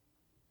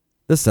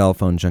The Cell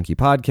Phone Junkie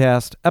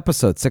Podcast,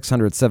 episode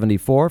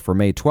 674 for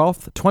May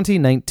 12th,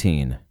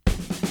 2019.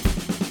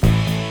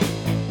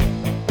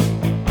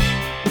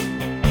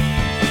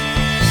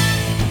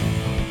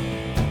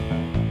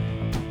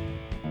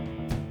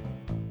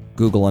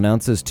 Google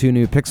announces 2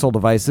 new Pixel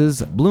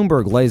devices,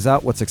 Bloomberg lays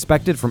out what's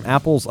expected from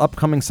Apple's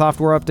upcoming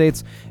software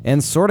updates,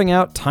 and sorting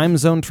out time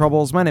zone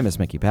troubles. My name is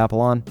Mickey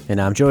Papillon. And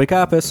I'm Joey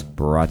Kappas.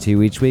 Brought to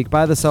you each week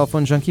by the Cell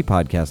Phone Junkie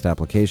Podcast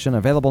application,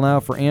 available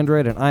now for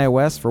Android and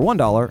iOS for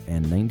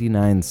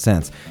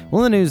 $1.99.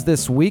 Well, in the news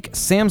this week,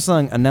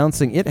 Samsung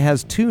announcing it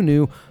has 2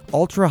 new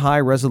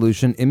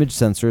ultra-high-resolution image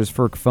sensors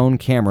for phone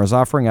cameras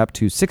offering up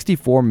to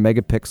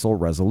 64-megapixel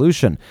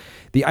resolution.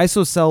 The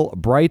ISOCELL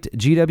Bright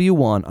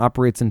GW1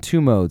 operates in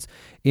 2 modes.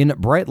 In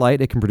bright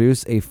light, it can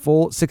produce a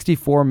full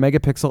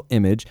 64-megapixel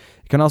image.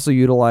 It can also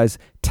utilize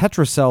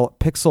tetracell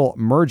pixel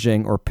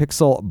merging or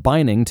pixel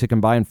binding to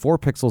combine 4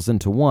 pixels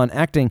into 1,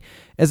 acting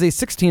as a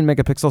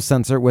 16-megapixel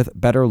sensor with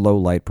better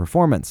low-light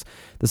performance.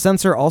 The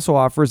sensor also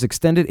offers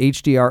extended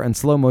HDR and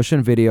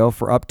slow-motion video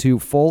for up to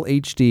full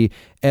HD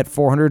at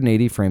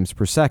 480 frames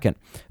per second.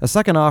 A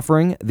second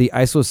offering, the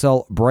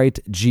ISOCELL Bright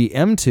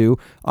GM2,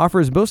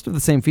 offers most of the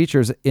same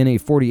features in a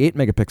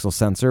 48-megapixel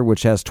sensor,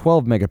 which has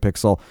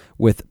 12-megapixel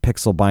with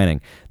pixel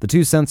binding. The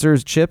 2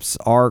 sensors chips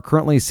are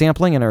currently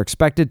sampling and are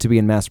expected to be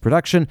in mass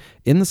production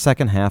in the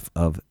second half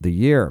of the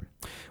year.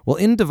 Well,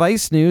 in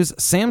device news,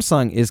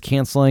 Samsung is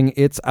canceling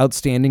its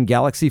outstanding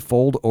Galaxy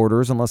Fold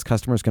orders unless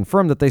customers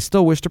confirm that they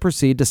still wish to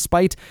proceed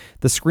despite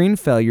the screen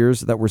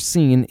failures that were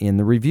seen in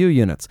the review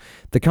units.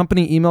 The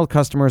company emailed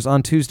customers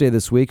on Tuesday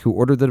this week who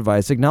ordered the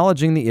device,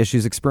 acknowledging the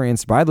issues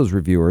experienced by those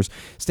reviewers,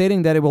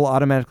 stating that it will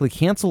automatically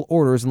cancel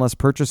orders unless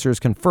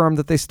purchasers confirm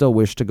that they still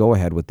wish to go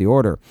ahead with the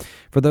order.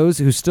 For those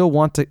who still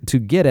want to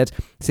get it,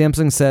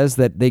 Samsung says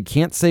that they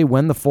can't say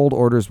when the Fold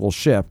orders will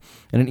ship.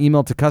 In an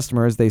email to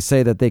customers, they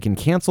say that they can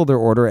cancel their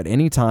order at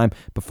any time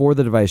before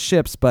the device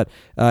ships, but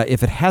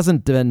if it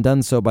hasn't been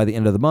done so by the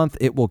end of the month,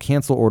 it will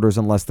cancel orders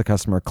unless the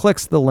customer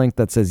clicks the link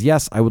that says,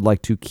 yes, I would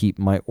like to keep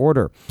my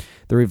order.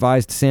 The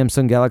revised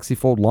Samsung Galaxy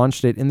Fold launch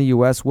date in the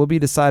U.S. will be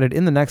decided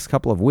in the next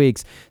couple of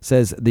weeks,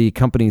 says the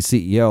company's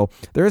CEO.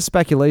 There is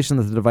speculation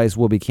that the device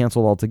will be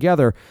canceled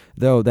altogether,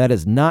 though that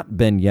has not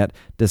been yet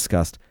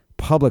discussed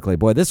publicly.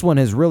 Boy, this one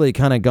has really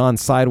kind of gone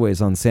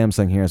sideways on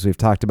Samsung here, as we've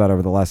talked about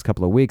over the last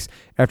couple of weeks.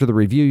 After the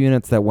review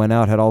units that went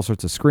out had all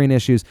sorts of screen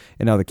issues,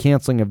 and now the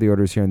canceling of the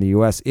orders here in the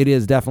U.S., it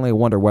is definitely a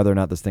wonder whether or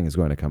not this thing is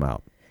going to come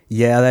out.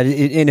 Yeah,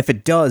 and if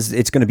it does,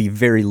 it's going to be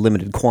very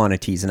limited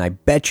quantities, and I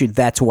bet you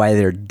that's why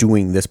they're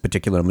doing this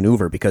particular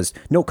maneuver, because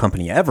no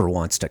company ever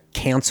wants to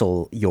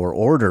cancel your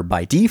order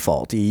by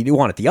default. You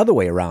want it the other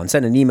way around.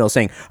 Send an email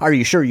saying, are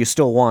you sure you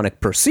still want to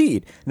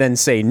proceed? Then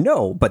say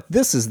no, but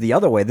this is the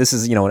other way. This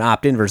is, an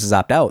opt-in versus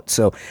opt-out.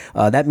 So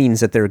that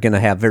means that they're going to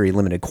have very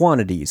limited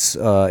quantities,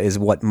 is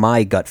what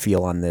my gut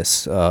feel on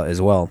this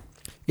as well.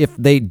 If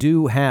they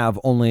do have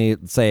only,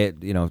 say,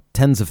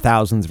 tens of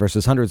thousands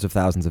versus hundreds of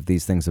thousands of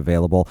these things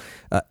available,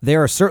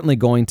 there are certainly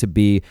going to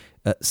be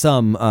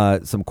some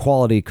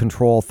quality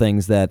control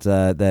things that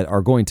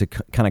are going to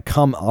kind of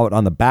come out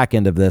on the back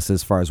end of this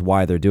as far as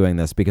why they're doing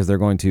this, because they're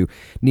going to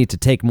need to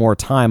take more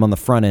time on the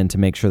front end to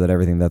make sure that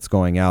everything that's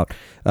going out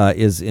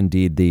is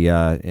indeed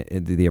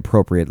the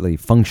appropriately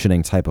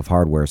functioning type of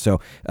hardware. So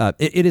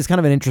it is kind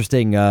of an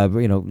interesting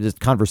just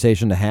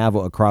conversation to have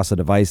across a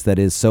device that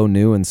is so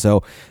new and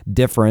so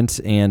different.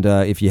 And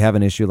if you have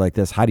an issue like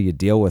this, how do you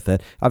deal with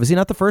it? Obviously,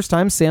 not the first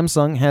time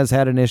Samsung has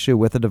had an issue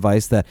with a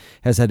device that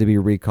has had to be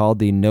recalled.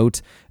 The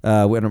Note,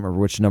 I don't remember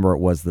which number it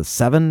was, the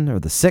 7 or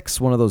the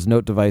 6, one of those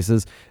Note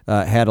devices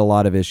had a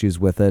lot of issues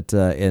with it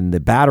in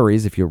the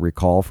batteries, if you'll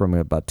recall, from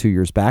about 2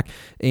 years back.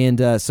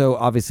 And so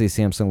obviously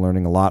Samsung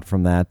learning a lot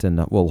from that,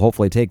 and will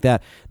hopefully take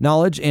that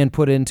knowledge and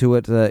put into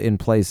it in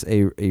place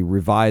a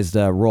revised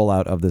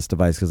rollout of this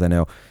device, because I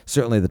know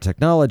certainly the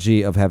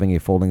technology of having a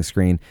folding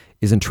screen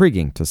is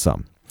intriguing to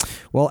some.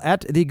 Well,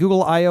 at the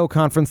Google I/O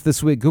conference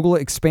this week, Google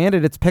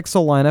expanded its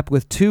Pixel lineup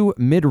with 2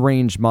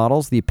 mid-range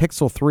models, the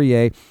Pixel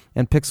 3a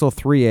and Pixel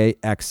 3a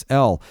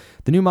XL.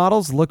 The new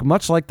models look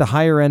much like the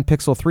higher-end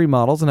Pixel 3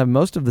 models and have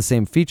most of the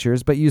same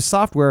features, but use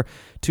software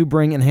to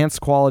bring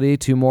enhanced quality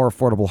to more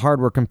affordable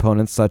hardware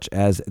components such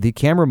as the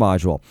camera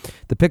module.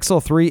 The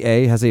Pixel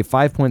 3a has a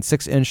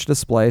 5.6-inch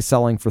display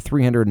selling for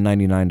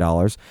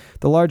 $399.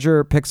 The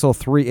larger Pixel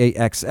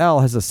 3a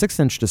XL has a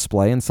 6-inch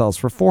display and sells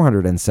for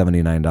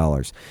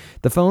 $479.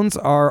 The phones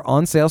are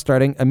on sale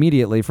starting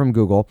immediately from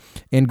Google,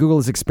 and Google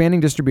is expanding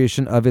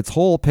distribution of its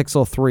whole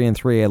Pixel 3 and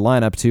 3a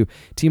lineup to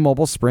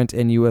T-Mobile, Sprint,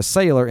 and U.S.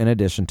 Cellular in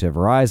addition to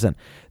Verizon.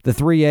 The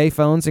 3A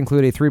phones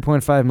include a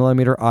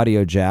 3.5mm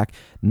audio jack,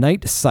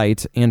 night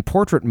sight, and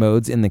portrait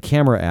modes in the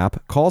camera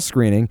app, call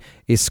screening,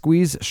 a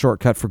squeeze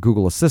shortcut for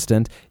Google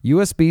Assistant,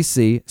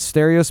 USB-C,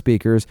 stereo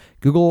speakers,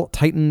 Google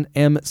Titan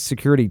M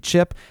security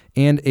chip,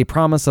 and a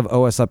promise of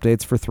OS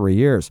updates for 3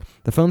 years.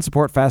 The phones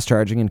support fast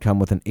charging and come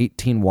with an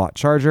 18-watt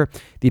charger.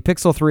 The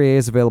Pixel 3a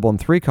is available in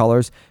 3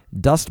 colors: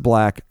 dust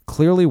black,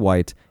 clearly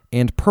white,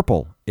 and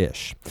purple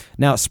ish.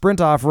 Now, Sprint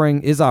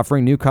is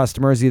offering new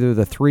customers either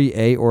the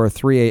 3A or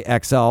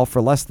 3A XL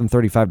for less than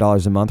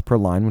 $35 a month per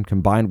line when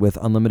combined with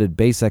unlimited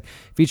basic,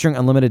 featuring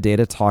unlimited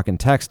data, talk, and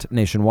text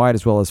nationwide,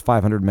 as well as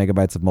 500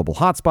 megabytes of mobile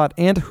hotspot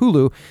and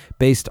Hulu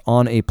based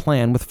on a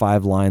plan with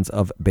 5 lines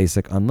of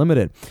basic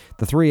unlimited.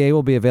 The 3A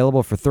will be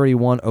available for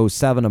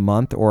 $31.07 a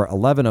month or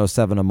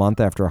 $11.07 a month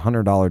after a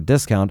 $100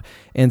 discount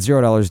and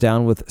 $0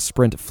 down with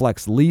Sprint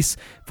Flex Lease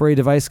for a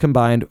device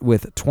combined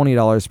with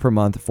 $20 per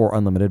month for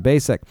unlimited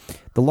basic.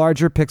 The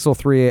larger Pixel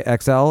 3a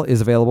XL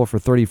is available for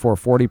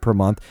 $34.40 per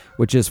month,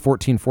 which is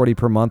 $14.40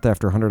 per month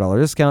after a $100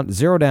 discount,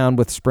 0 down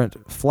with Sprint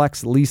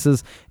Flex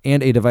leases,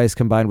 and a device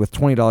combined with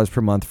 $20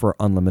 per month for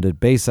unlimited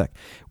basic.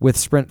 With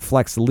Sprint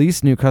Flex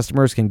Lease, new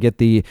customers can get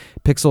the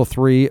Pixel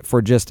 3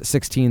 for just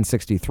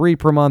 $16.63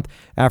 per month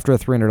after a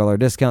 $300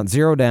 discount,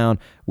 0 down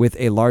with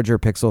a larger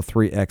Pixel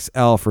 3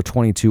 XL for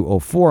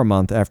 $22.04 a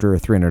month after a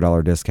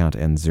 $300 discount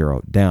and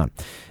 0 down.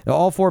 Now,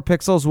 all 4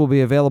 Pixels will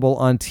be available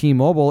on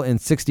T-Mobile in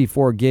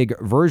 64 gig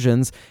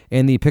versions,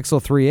 and the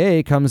Pixel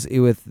 3a comes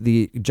with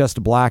the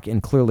just black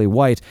and clearly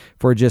white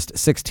for just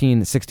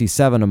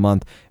 $16.67 a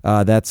month.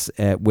 That's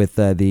with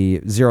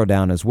the 0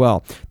 down as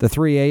well. The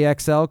 3a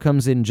XL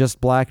comes in just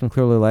black and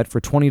clearly light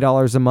for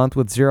 $20 a month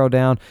with 0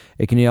 down.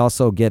 It can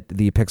also get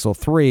the Pixel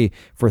 3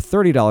 for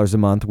 $30 a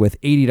month with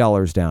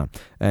 $80 down,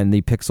 and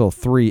the Pixel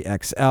 3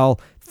 XL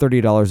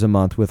 $30 a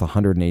month with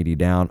 $180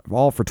 down,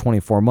 all for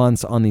 24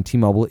 months on the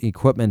T-Mobile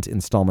equipment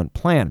installment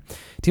plan.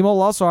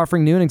 T-Mobile also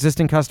offering new and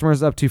existing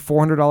customers up to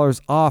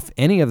 $400 off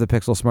any of the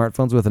Pixel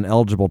smartphones with an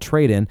eligible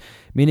trade-in,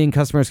 meaning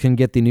customers can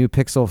get the new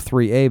Pixel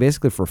 3a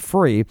basically for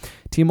free.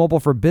 T-Mobile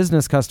for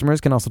business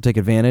customers can also take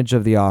advantage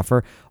of the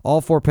offer.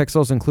 All 4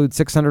 Pixels include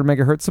 600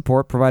 megahertz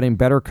support, providing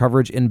better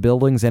coverage in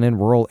buildings and in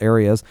rural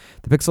areas.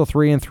 The Pixel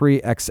 3 and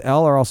 3 XL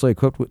are also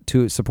equipped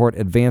to support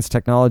advanced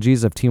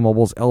technologies of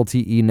T-Mobile's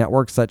LTE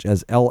network, such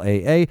as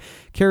LAA,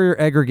 carrier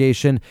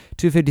aggregation,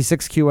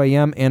 256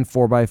 QAM, and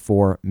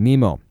 4x4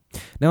 MIMO.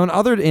 Now, in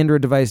other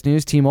Android device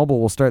news, T-Mobile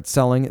will start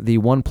selling the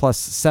OnePlus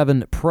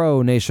 7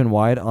 Pro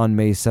nationwide on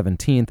May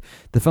 17th.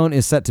 The phone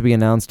is set to be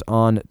announced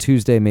on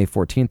Tuesday, May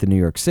 14th in New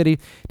York City.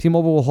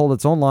 T-Mobile will hold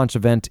its own launch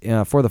event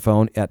for the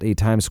phone at a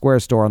Times Square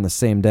store on the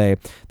same day.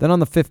 Then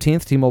on the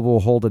 15th, T-Mobile will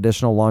hold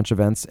additional launch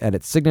events at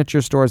its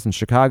signature stores in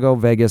Chicago,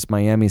 Vegas,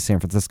 Miami, San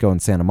Francisco,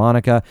 and Santa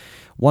Monica.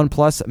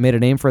 OnePlus made a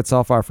name for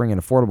itself offering an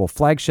affordable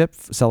flagship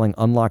selling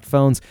unlocked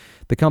phones.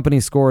 The company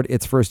scored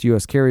its first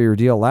U.S. carrier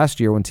deal last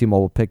year when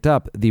T-Mobile picked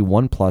up the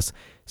OnePlus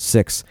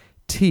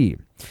 6T.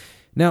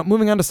 Now,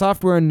 moving on to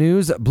software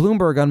news,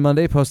 Bloomberg on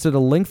Monday posted a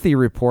lengthy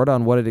report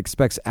on what it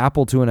expects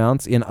Apple to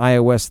announce in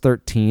iOS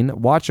 13,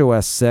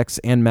 watchOS 6,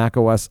 and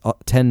macOS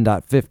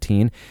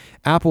 10.15.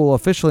 Apple will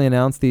officially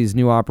announce these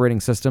new operating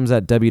systems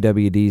at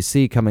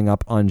WWDC coming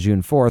up on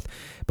June 4th,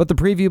 but the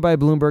preview by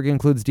Bloomberg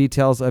includes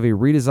details of a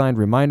redesigned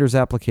reminders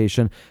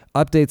application,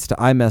 updates to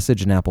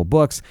iMessage and Apple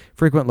Books,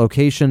 frequent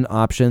location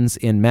options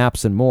in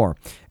Maps, and more.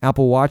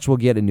 Apple Watch will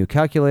get a new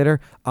calculator,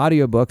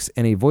 audiobooks,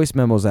 and a voice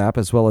memos app,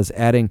 as well as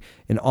adding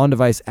an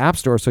on-device app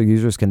store so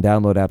users can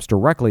download apps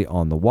directly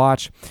on the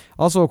watch.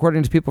 Also,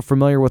 according to people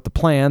familiar with the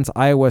plans,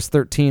 iOS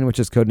 13, which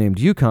is codenamed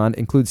Yukon,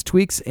 includes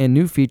tweaks and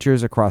new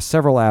features across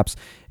several apps,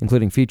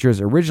 including features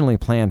originally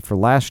planned for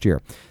last year.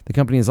 The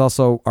company is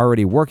also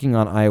already working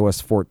on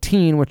iOS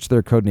 14, which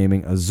they're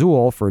codenaming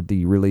Azul, for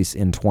the release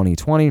in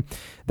 2020.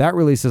 That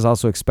release is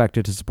also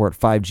expected to support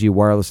 5G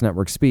wireless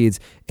network speeds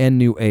and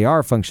new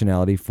AR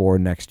functionality for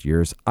next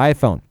year's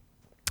iPhone.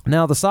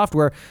 Now, the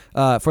software,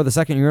 for the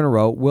second year in a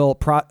row, will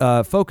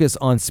focus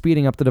on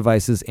speeding up the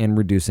devices and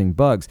reducing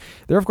bugs.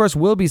 There, of course,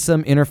 will be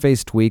some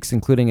interface tweaks,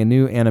 including a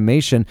new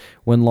animation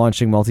when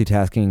launching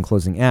multitasking and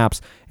closing apps,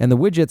 and the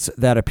widgets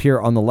that appear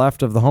on the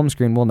left of the home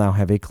screen will now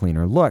have a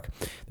cleaner look.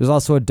 There's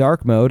also a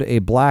dark mode, a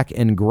black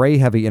and gray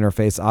heavy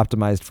interface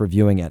optimized for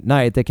viewing at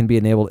night that can be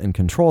enabled in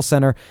Control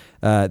Center,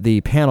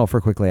 the panel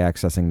for quickly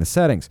accessing the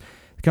settings.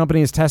 The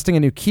company is testing a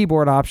new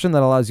keyboard option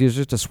that allows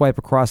users to swipe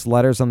across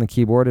letters on the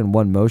keyboard in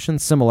one motion,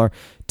 similar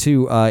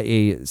to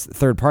a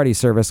third-party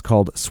service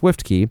called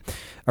SwiftKey.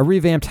 A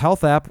revamped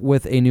health app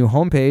with a new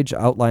homepage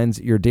outlines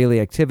your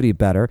daily activity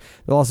better.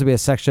 There'll also be a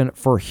section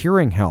for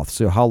hearing health,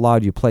 so how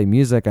loud you play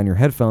music on your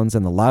headphones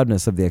and the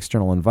loudness of the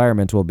external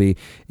environment will be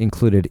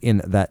included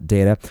in that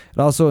data. It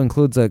also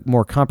includes a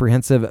more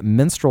comprehensive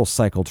menstrual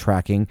cycle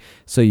tracking,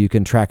 so you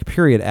can track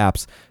period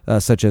apps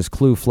such as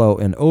Clue, Flow,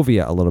 and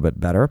Ovia a little bit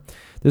better.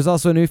 There's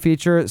also a new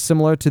feature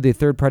similar to the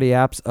third-party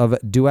apps of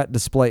Duet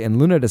Display and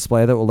Luna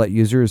Display that will let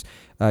users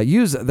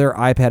use their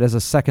iPad as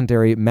a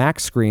secondary Mac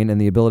screen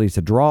and the ability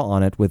to draw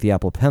on it with the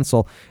Apple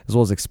Pencil, as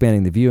well as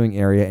expanding the viewing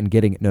area and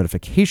getting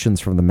notifications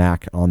from the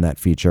Mac on that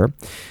feature.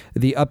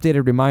 The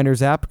updated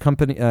Reminders app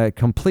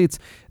completes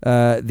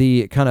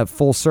the kind of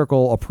full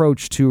circle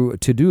approach to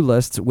to-do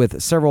lists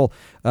with several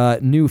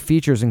new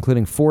features,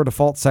 including 4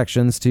 default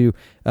sections to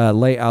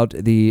lay out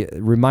the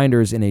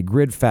reminders in a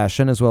grid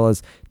fashion, as well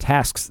as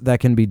tasks that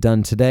can be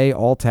done today,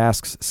 all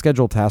tasks,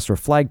 scheduled tasks, or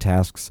flag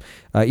tasks.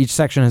 Each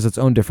section has its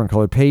own different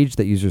colored page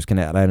that users can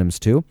add items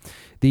to.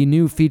 The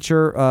new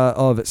feature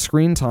of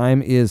screen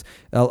time is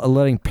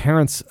letting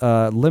parents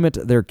limit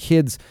their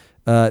kids'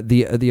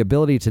 the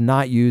ability to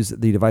not use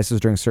the devices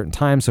during certain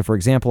times. So, for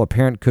example, a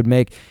parent could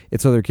make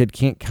it so their kid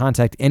can't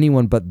contact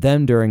anyone but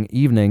them during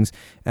evenings.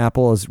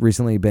 Apple has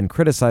recently been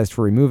criticized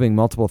for removing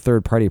multiple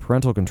third-party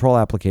parental control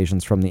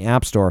applications from the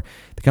App Store.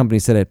 The company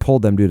said it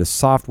pulled them due to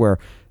software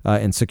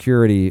and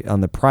security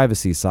on the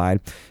privacy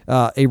side.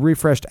 A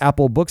refreshed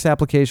Apple Books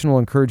application will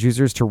encourage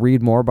users to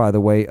read more by the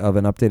way of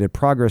an updated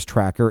progress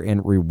tracker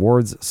and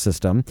rewards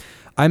system.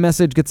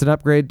 iMessage gets an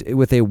upgrade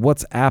with a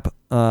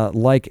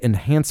WhatsApp-like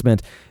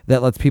enhancement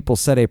that lets people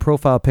set a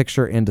profile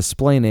picture and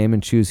display name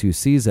and choose who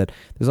sees it.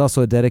 There's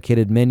also a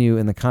dedicated menu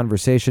in the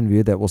conversation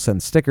view that will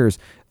send stickers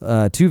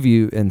to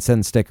view and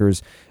send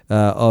stickers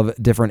of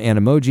different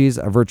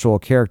animojis, a virtual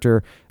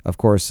character, of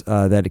course,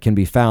 that can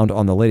be found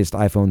on the latest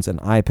iPhones and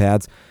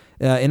iPads.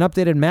 An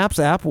updated Maps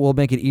app will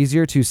make it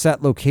easier to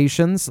set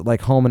locations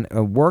like home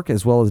and work,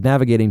 as well as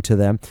navigating to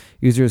them.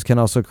 Users can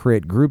also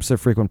create groups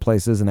of frequent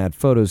places and add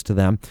photos to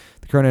them.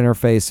 The current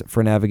interface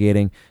for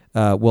navigating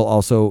will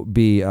also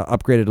be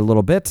upgraded a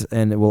little bit,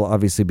 and it will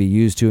obviously be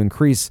used to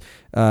increase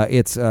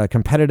its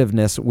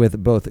competitiveness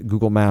with both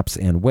Google Maps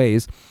and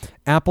Waze.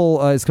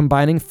 Apple is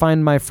combining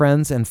Find My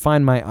Friends and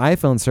Find My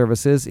iPhone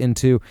services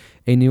into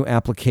a new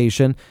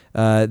application.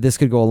 This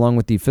could go along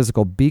with the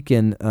physical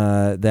beacon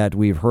that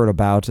we've heard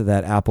about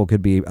that Apple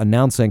could be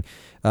announcing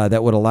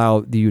that would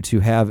allow you to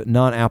have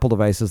non-Apple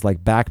devices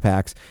like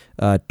backpacks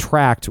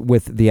tracked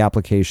with the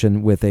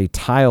application with a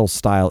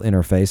tile-style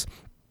interface.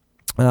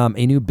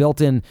 A new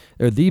built-in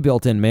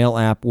Mail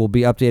app will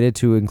be updated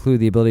to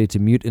include the ability to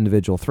mute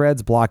individual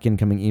threads, block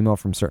incoming email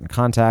from certain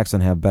contacts,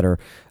 and have better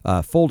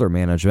folder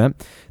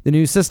management. The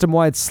new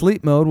system-wide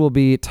sleep mode will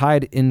be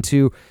tied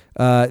into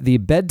the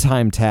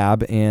bedtime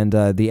tab and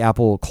the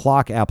Apple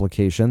Clock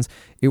applications.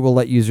 It will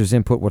let users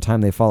input what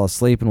time they fall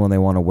asleep and when they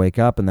want to wake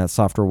up, and that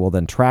software will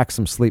then track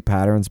some sleep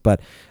patterns.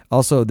 But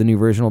also, the new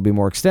version will be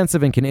more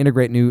extensive and can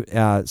integrate new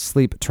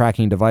sleep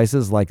tracking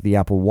devices like the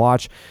Apple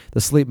Watch.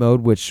 The sleep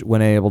mode, which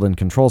when enabled in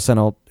Control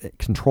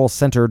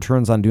Center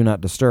turns on Do Not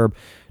Disturb,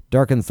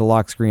 darkens the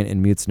lock screen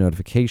and mutes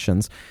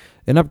notifications.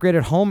 An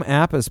upgraded Home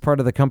app as part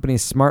of the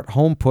company's smart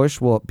home push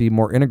will be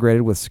more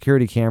integrated with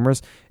security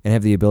cameras and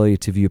have the ability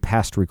to view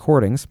past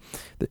recordings.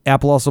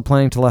 Apple also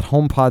planning to let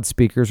HomePod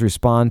speakers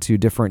respond to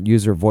different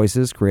user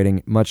voices,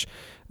 creating much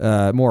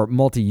more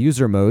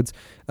multi-user modes.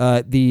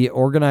 The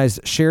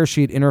organized share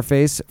sheet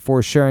interface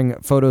for sharing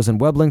photos and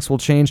web links will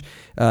change.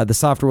 The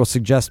software will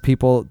suggest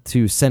people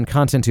to send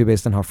content to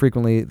based on how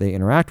frequently they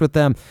interact with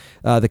them.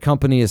 The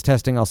company is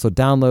testing also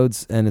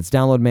downloads and its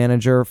download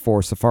manager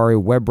for Safari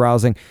web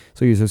browsing,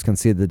 so users can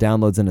see the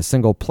downloads in a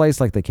single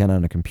place like they can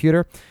on a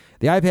computer.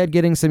 The iPad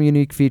getting some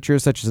unique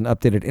features such as an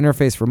updated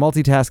interface for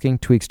multitasking,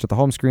 tweaks to the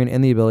home screen,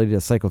 and the ability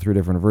to cycle through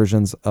different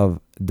versions of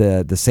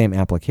the same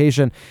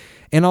application.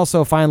 And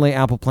also, finally,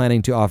 Apple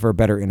planning to offer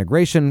better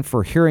integration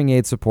for hearing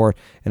aid support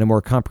and a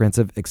more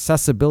comprehensive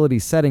accessibility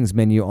settings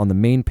menu on the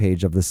main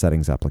page of the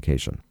settings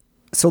application.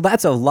 So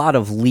that's a lot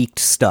of leaked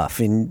stuff,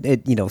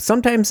 and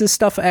sometimes this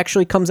stuff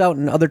actually comes out,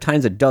 and other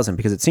times it doesn't,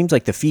 because it seems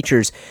like the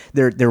features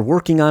they're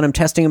working on them,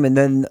 testing them, and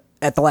then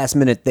at the last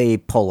minute they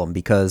pull them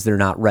because they're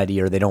not ready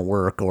or they don't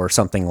work or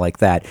something like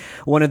that.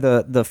 One of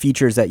the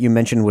features that you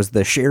mentioned was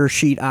the share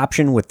sheet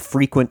option with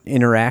frequent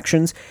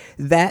interactions.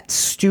 That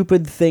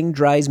stupid thing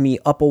drives me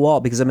up a wall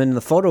because I'm in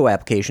the photo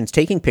applications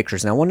taking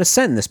pictures and I want to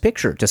send this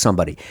picture to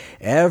somebody.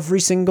 Every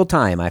single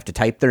time I have to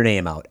type their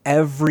name out.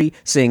 Every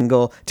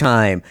single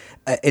time.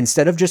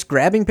 Instead of just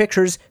grabbing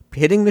pictures,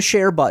 hitting the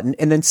share button,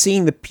 and then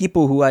seeing the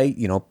people who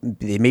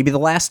maybe the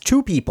last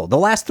 2 people, the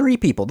last 3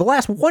 people, the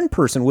last 1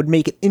 person would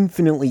make it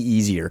infinitely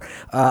easier.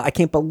 I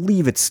can't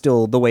believe it's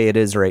still the way it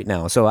is right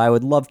now. So I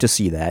would love to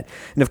see that.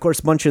 And of course,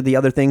 a bunch of the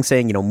other things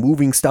saying,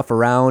 moving stuff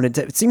around.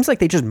 It seems like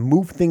they just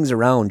move things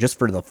around just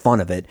for the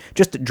fun of it,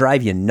 just to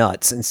drive you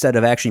nuts instead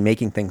of actually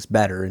making things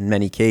better in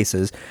many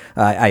cases.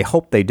 I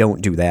hope they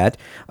don't do that.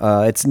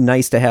 It's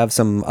nice to have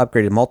some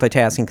upgraded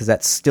multitasking because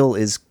that still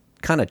is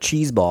kind of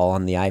cheeseball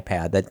on the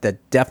iPad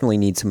that definitely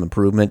needs some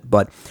improvement,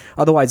 but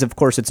otherwise, of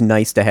course, it's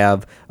nice to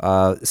have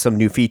some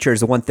new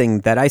features. The one thing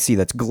that I see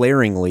that's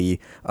glaringly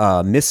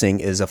missing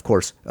is, of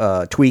course,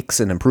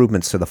 tweaks and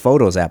improvements to the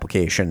Photos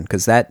application,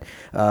 because that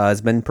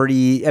has been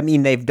pretty. I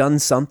mean, they've done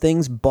some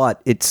things, but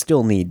it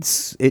still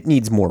needs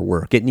more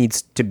work. It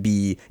needs to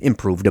be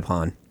improved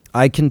upon.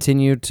 I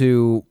continue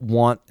to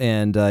want,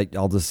 and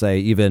I'll just say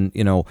even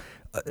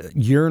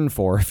yearn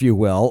for, if you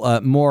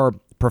will, more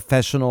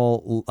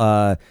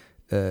professional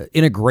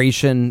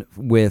integration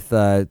with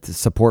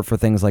support for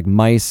things like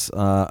mice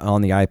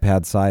on the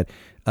iPad side.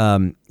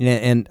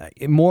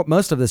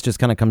 Most of this just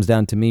kind of comes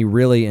down to me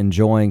really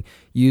enjoying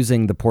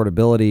using the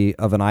portability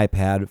of an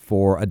iPad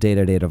for a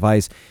day-to-day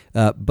device.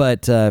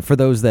 But for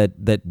those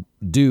that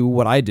do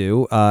what I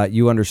do,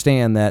 you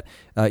understand that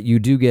you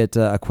do get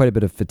quite a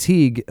bit of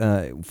fatigue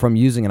from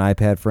using an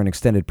iPad for an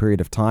extended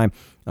period of time.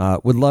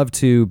 Would love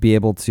to be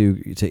able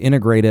to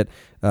integrate it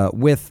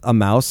with a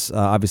mouse.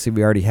 Obviously,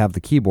 we already have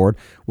the keyboard.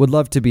 Would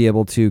love to be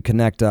able to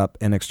connect up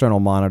an external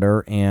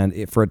monitor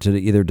and for it to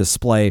either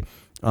display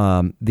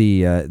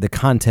the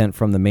content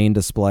from the main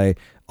display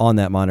on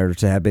that monitor,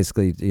 to have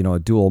basically a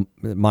dual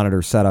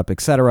monitor setup,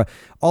 etc.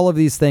 All of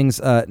these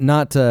things,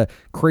 not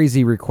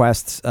crazy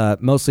requests,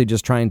 mostly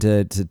just trying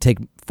to take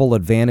full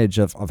advantage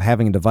of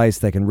having a device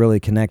that can really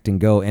connect and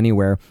go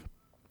anywhere.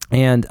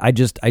 And I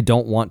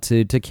don't want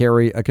to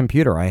carry a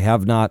computer. I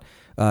have not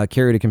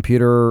carried a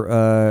computer,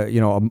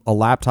 a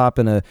laptop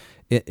in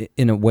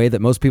a way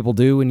that most people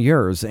do in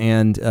years.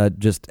 And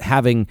just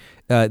having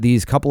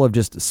these couple of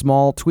just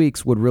small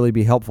tweaks would really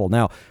be helpful.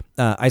 Now,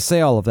 I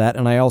say all of that,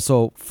 and I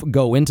also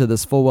go into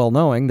this full well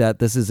knowing that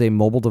this is a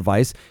mobile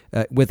device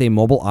with a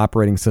mobile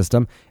operating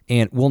system,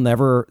 and we'll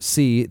never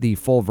see the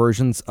full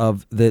versions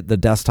of the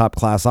desktop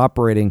class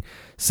operating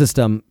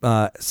system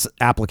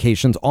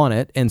applications on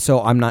it. And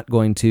so I'm not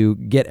going to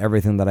get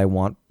everything that I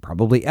want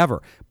probably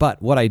ever.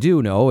 But what I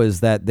do know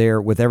is that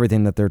with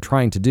everything that they're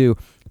trying to do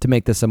to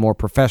make this a more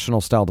professional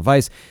style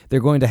device,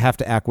 they're going to have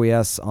to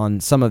acquiesce on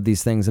some of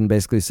these things and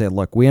basically say,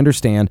 look, we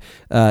understand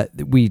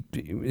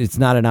it's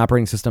not an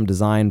operating system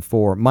designed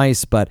for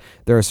mice, but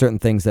there are certain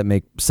things that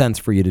make sense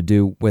for you to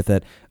do with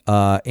it.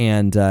 I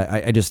think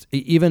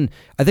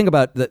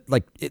about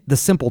the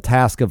simple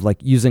task of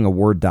using a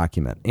Word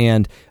document,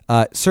 and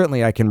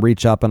certainly I can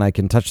reach up and I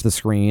can touch the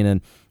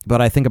screen, but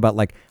I think about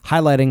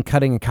highlighting,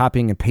 cutting, and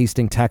copying and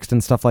pasting text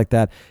and stuff like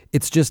that.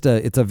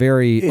 It's a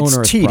very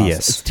onerous tedious.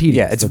 process. It's tedious.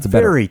 Yeah, it's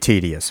very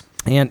tedious.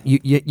 And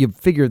you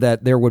figure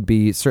that there would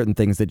be certain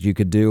things that you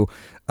could do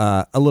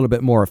a little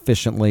bit more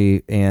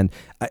efficiently. And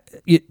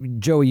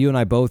Joey, you and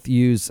I both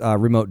use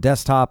remote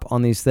desktop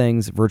on these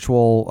things,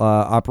 virtual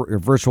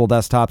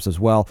desktops as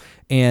well.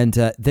 And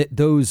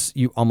those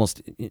you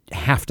almost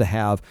have to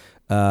have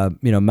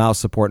mouse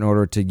support in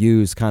order to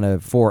use kind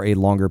of for a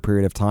longer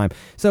period of time.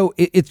 So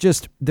it's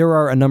just, there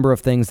are a number of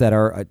things that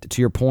are,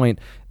 to your point,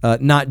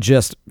 not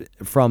just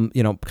from,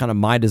 kind of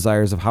my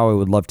desires of how I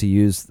would love to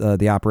use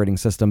the operating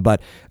system,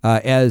 but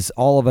as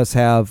all of us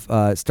have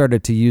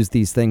started to use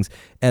these things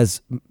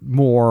as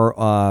more,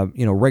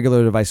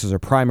 regular devices or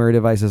primary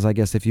devices, I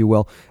guess, if you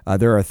will,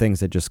 there are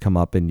things that just come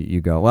up and you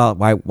go, well,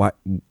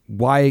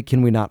 why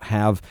can we not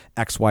have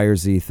X, Y, or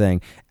Z thing?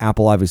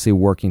 Apple obviously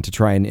working to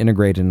try and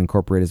integrate and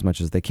incorporate as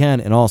much as they can,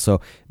 and also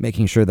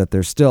making sure that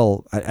they're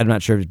still, I'm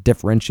not sure if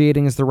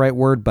differentiating is the right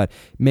word, but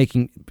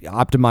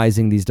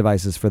optimizing these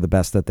devices for the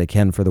best that they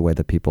can for the way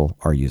that people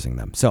are using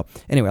them. So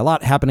anyway, a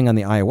lot happening on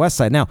the iOS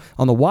side. Now,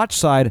 on the watch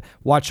side,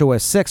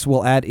 watchOS 6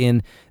 will add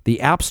in the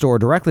App Store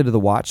directly to the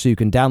watch, so you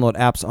can download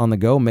apps on the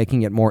go,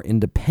 making it more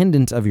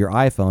independent of your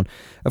iPhone.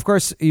 Of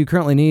course, you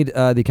currently need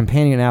the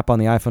companion app on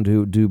the iPhone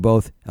to do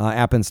both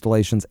app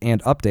installations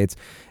and updates.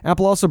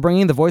 Apple also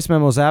bringing the Voice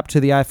Memos app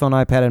to the iPhone,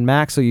 iPad, and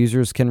Mac, so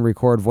users can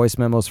record voice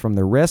memos from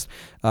their wrist.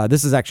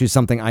 This is actually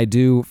something I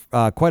do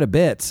quite a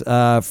bit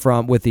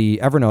with the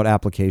Evernote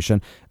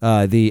application.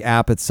 The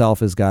app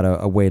itself has got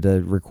a way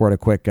to record a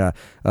quick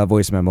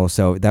voice memo,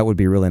 so that would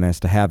be really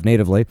nice to have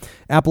natively.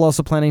 Apple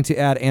also planning to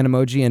add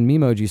Animoji and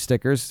Memoji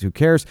stickers. Who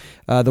cares?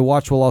 The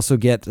watch will also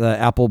get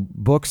Apple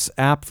Books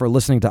app for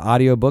listening to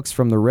audiobooks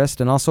from the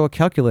wrist, and also a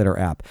calculator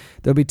app.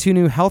 There'll be 2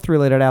 new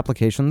health-related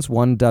applications,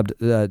 one dubbed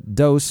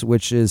Dose,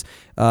 which is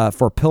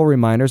for pill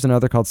reminders, and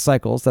another called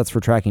Cycles, that's for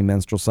tracking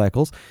menstrual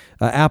cycles.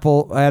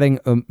 Apple adding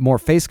more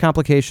face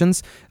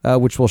complications,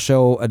 which will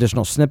show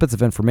additional snippets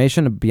of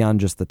information beyond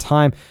just the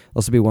time. There'll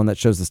also be one that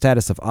shows the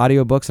status of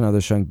audiobooks, and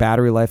others showing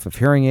battery life of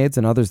hearing aids,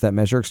 and others that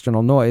measure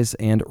external noise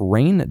and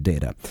rain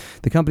data.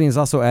 The company is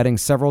also adding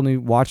several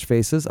new watch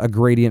faces, a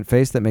gradient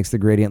face that makes the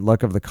gradient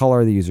look of the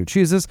color the user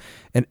chooses,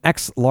 an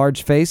X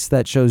large face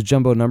that shows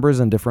jumbo numbers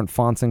in different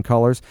fonts and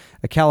colors,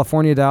 a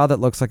California dial that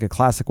looks like a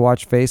classic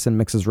watch face and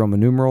mixes Roman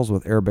numerals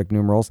with Arabic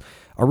numerals,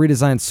 a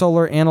redesigned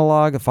solar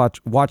analog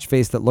watch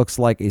face that looks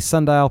like a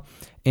sundial,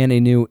 and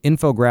a new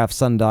infograph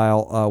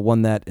sundial,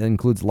 one that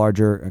includes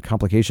larger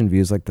complication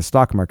views like the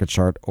stock market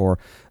chart or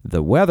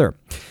the weather.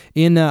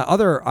 In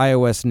other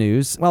iOS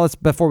news,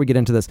 before we get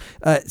into this,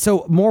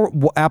 so more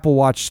Apple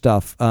Watch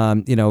stuff,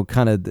 kind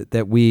of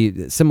that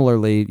we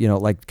similarly,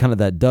 kind of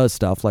that does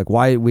stuff, like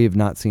why we've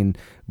not seen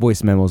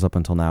voice memos up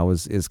until now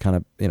is kind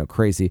of,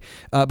 crazy.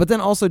 But then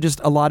also just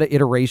a lot of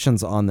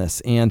iterations on this,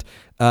 and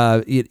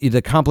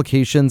the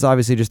complications,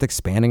 obviously just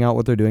expanding out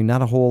what they're doing.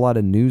 Not a whole lot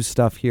of new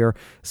stuff here,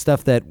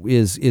 stuff that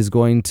is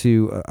going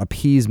to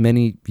appease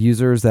many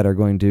users that are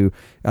going to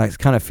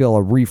kind of feel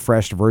a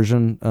refreshed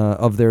version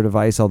of their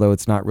device, although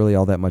it's not really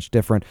all that much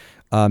different.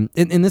 And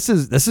this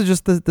is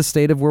just the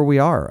state of where we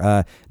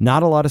are.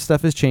 Not a lot of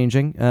stuff is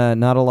changing.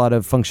 Not a lot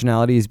of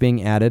functionality is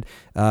being added.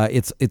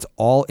 It's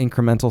all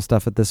incremental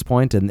stuff at this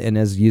point. And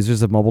as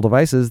users of mobile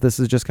devices, this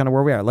is just kind of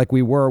where we are, like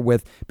we were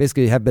with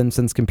basically have been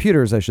since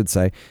computers, I should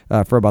say,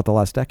 for about the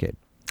last decade.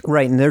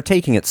 Right, and they're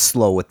taking it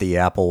slow with the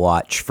Apple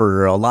Watch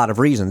for a lot of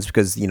reasons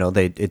because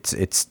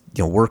it's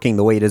working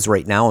the way it is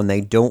right now, and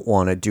they don't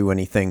want to do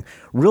anything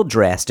real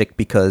drastic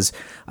because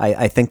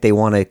I think they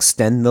want to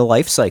extend the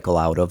life cycle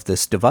out of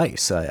this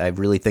device. I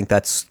really think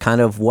that's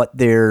kind of what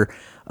they're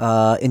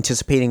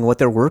anticipating, what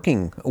they're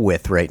working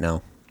with right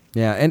now.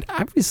 Yeah, and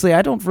obviously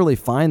I don't really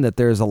find that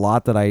there's a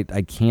lot that I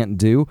can't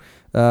do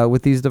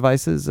with these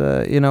devices,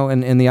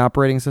 and the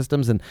operating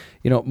systems. And,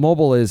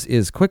 mobile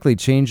is quickly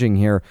changing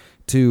here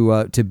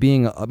to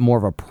being more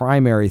of a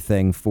primary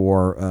thing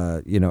for,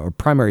 a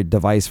primary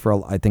device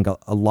for, I think,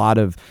 a lot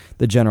of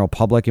the general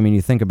public. I mean,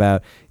 you think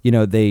about,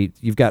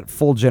 you've got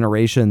full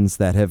generations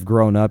that have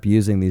grown up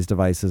using these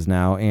devices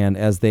now. And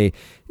as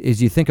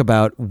you think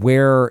about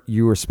where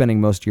you are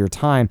spending most of your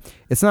time,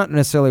 it's not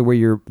necessarily where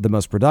you're the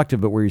most productive,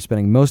 but where you're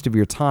spending most of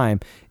your time.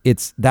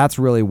 That's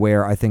really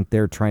where I think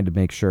they're trying to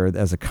make sure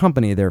as a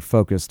company they're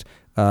focused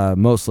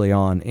mostly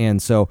on.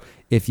 And so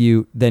if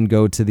you then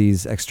go to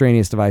these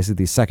extraneous devices,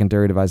 these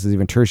secondary devices,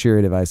 even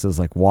tertiary devices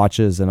like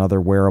watches and other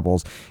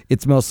wearables,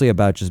 it's mostly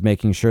about just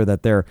making sure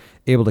that they're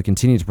able to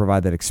continue to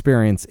provide that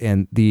experience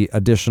and the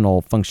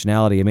additional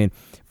functionality. I mean,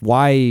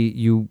 why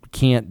you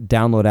can't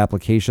download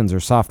applications or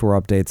software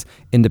updates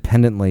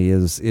independently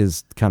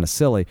is kind of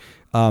silly.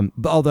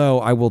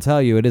 Although I will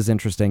tell you, it is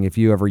interesting if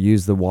you ever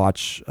use the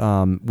watch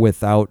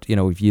without,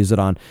 if you use it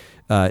on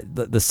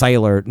the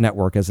cellular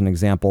network as an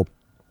example.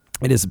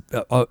 It is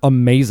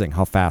amazing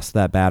how fast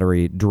that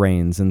battery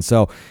drains. And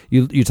so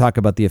you talk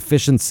about the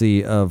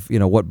efficiency of,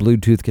 what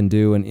Bluetooth can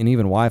do and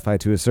even Wi-Fi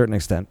to a certain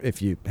extent, if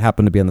you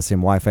happen to be on the same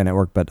Wi-Fi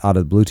network, but out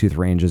of the Bluetooth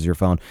range as your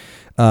phone.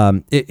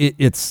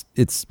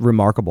 It's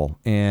remarkable.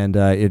 And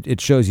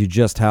it shows you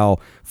just how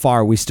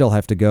far we still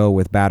have to go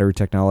with battery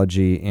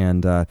technology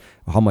and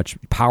how much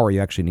power you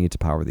actually need to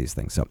power these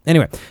things. So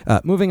anyway,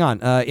 moving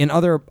on. In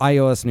other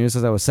iOS news,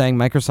 as I was saying,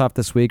 Microsoft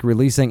this week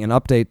releasing an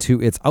update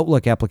to its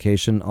Outlook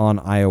application on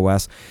iOS.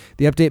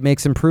 The update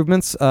makes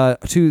improvements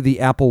to the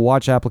Apple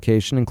Watch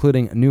application,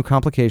 including new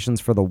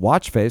complications for the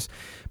watch face.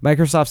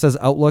 Microsoft says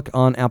Outlook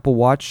on Apple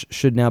Watch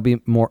should now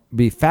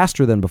be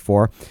faster than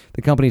before,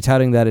 the company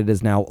touting that it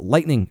is now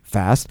lightning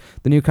fast.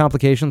 The new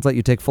complications let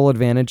you take full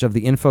advantage of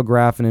the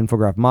infograph and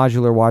infograph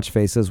modular watch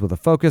faces with a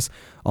focus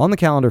on the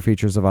calendar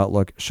features of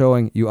Outlook,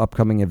 showing you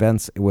upcoming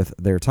events with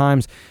their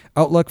times.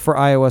 Outlook for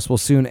iOS will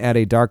soon add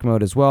a dark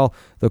mode as well,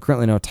 though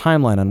currently no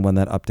timeline on when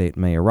that update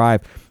may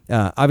arrive.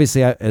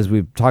 Obviously, as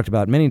we've talked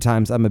about many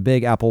times, I'm a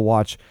big Apple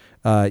Watch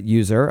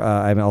user.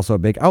 I'm also a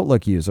big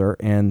Outlook user,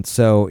 and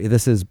so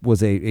this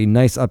was a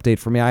nice update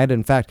for me. I had,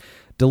 in fact,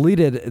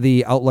 deleted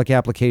the Outlook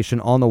application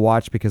on the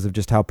watch because of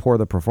just how poor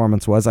the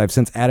performance was. I've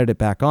since added it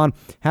back on.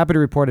 Happy to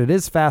report it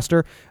is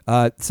faster.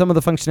 Some of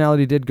the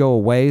functionality did go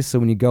away, so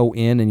when you go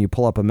in and you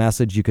pull up a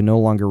message, you can no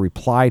longer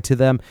reply to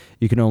them.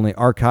 You can only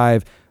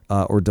archive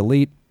or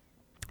delete.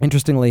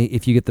 Interestingly,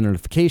 if you get the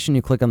notification,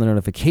 you click on the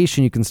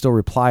notification, you can still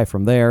reply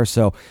from there.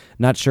 So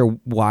not sure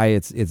why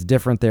it's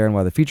different there and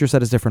why the feature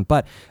set is different,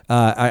 but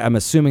I'm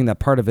assuming that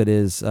part of it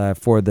is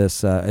for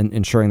this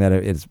ensuring that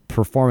it's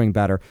performing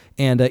better.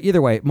 And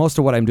either way, most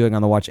of what I'm doing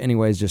on the watch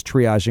anyway is just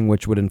triaging,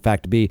 which would in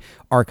fact be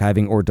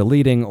archiving or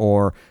deleting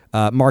or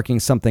marking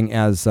something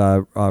as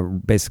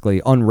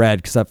basically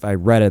unread, because if I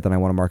read it, then I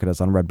want to mark it as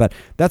unread. But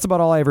that's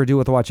about all I ever do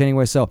with the watch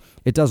anyway, so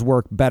it does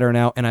work better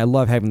now, and I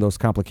love having those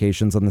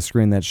complications on the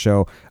screen that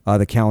show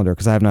the calendar,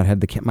 because I have not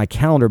had my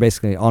calendar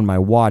basically on my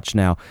watch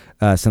now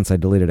since I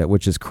deleted it,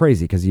 which is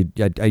crazy, because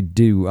I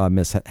do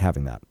miss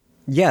having that.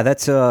 Yeah,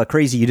 that's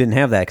crazy you didn't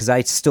have that, because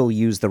I still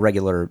use the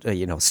regular,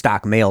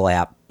 stock mail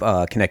app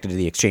connected to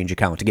the Exchange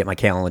account to get my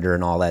calendar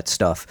and all that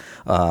stuff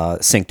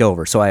synced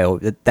over. So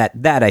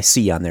that I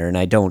see on there, and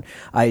I don't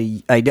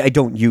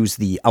use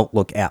the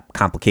Outlook app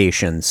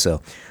complications.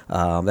 So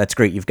that's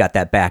great. You've got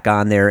that back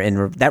on there,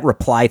 and that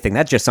reply thing,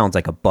 that just sounds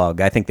like a bug.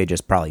 I think they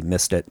just probably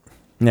missed it.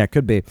 Yeah, it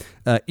could be.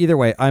 Either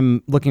way,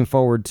 I'm looking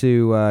forward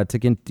to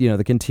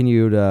the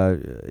continued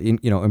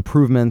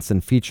improvements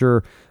and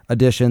feature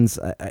additions.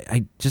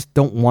 I just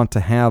don't want to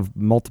have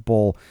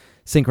multiple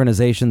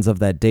synchronizations of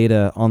that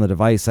data on the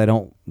device. I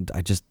don't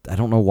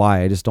know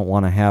why. I just don't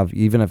want to have,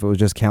 even if it was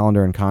just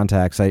calendar and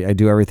contacts. I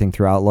do everything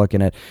through Outlook,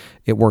 and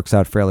it works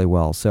out fairly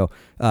well. So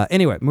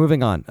anyway,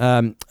 moving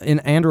on. In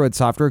Android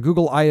software,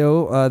 Google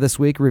I/O this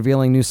week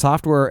revealing new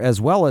software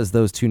as well as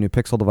those two new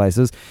Pixel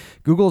devices.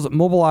 Google's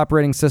mobile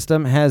operating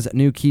system has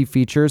new key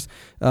features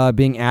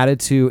being added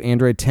to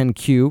Android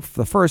 10Q.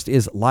 The first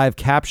is Live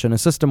Caption, a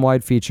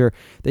system-wide feature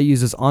that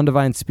uses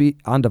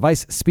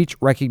on-device speech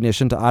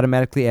recognition to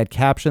automatically add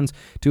captions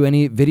to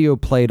any video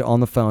played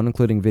on the phone,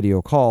 including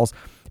video calls.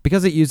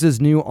 Because it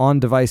uses new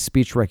on-device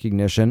speech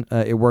recognition,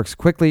 it works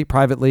quickly,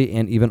 privately,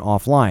 and even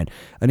offline.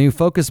 A new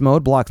focus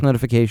mode blocks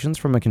notifications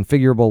from a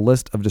configurable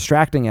list of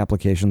distracting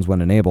applications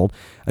when enabled.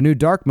 A new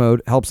dark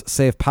mode helps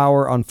save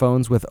power on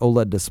phones with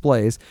OLED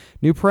displays.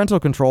 New parental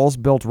controls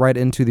built right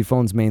into the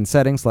phone's main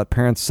settings let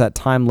parents set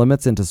time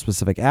limits into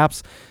specific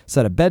apps,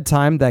 set a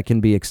bedtime that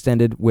can be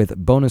extended with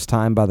bonus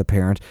time by the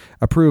parent,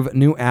 approve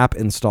new app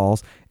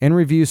installs, and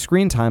review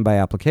screen time by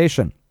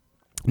application.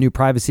 New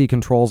privacy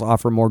controls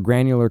offer more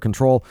granular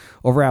control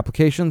over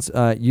applications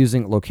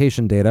using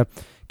location data.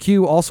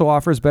 Q also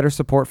offers better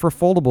support for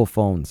foldable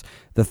phones.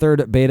 The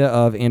third beta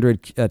of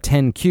Android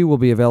 10Q will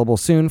be available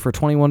soon for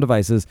 21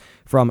 devices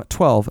from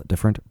 12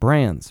 different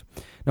brands.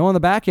 Now, on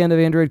the back end of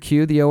Android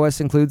Q, the OS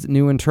includes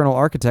new internal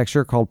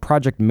architecture called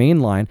Project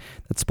Mainline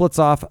that splits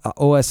off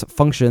OS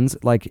functions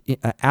like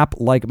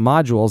app-like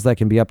modules that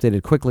can be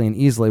updated quickly and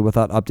easily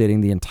without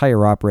updating the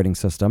entire operating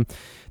system.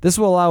 This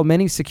will allow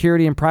many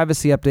security and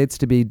privacy updates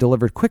to be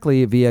delivered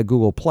quickly via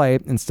Google Play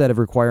instead of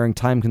requiring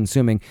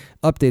time-consuming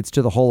updates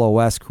to the whole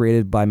OS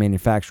created by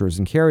manufacturers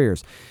and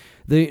carriers.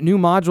 The new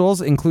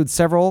modules include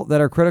several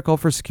that are critical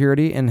for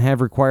security and have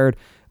required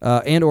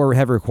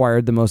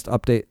the most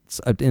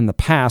updates in the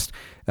past.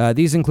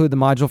 These include the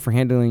module for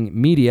handling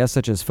media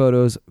such as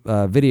photos,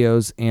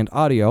 videos, and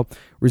audio,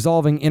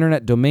 resolving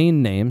internet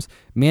domain names,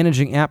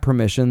 managing app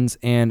permissions,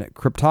 and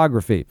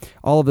cryptography.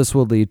 All of this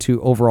will lead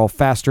to overall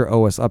faster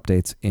OS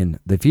updates in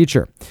the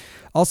future.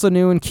 Also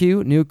new in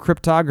Q, new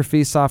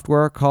cryptography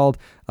software called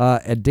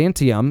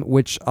Adantium,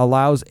 which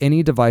allows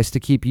any device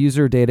to keep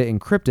user data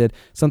encrypted,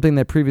 something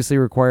that previously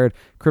required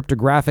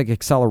cryptographic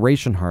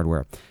acceleration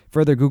hardware.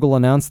 Further, Google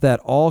announced that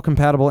all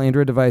compatible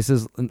Android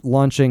devices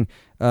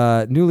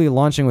newly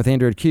launching with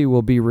Android Q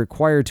will be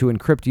required to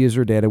encrypt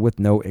user data with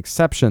no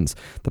exceptions.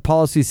 The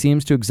policy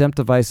seems to exempt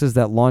devices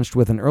that launched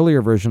with an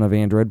earlier version of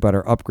Android but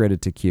are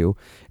upgraded to Q.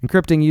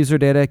 Encrypting user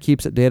data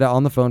keeps data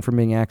on the phone from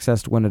being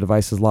accessed when a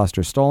device is lost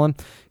or stolen.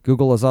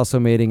 Google is also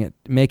making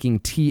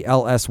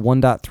TLS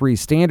 1.3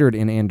 standard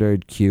in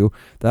Android Q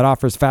that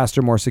offers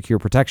faster, more secure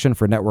protection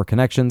for network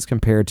connections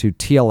compared to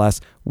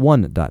TLS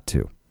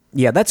 1.2.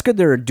 Yeah, that's good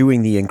they're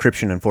doing the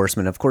encryption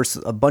enforcement. Of course,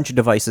 a bunch of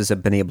devices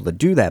have been able to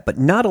do that, but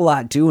not a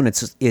lot do, and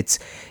it's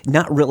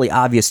not really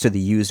obvious to the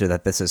user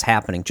that this is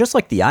happening. Just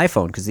like the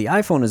iPhone, because the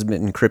iPhone has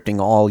been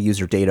encrypting all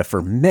user data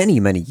for many,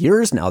 many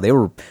years now. They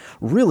were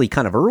really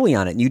kind of early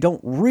on it, and you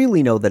don't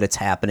really know that it's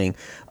happening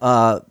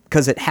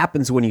because it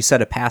happens when you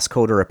set a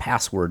passcode or a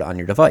password on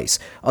your device.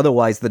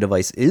 Otherwise, the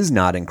device is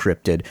not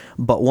encrypted,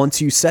 but once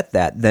you set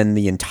that, then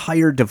the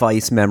entire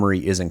device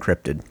memory is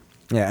encrypted.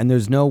 Yeah, and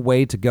there's no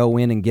way to go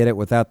in and get it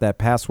without that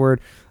password,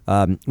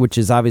 which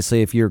is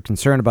obviously, if you're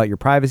concerned about your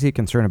privacy,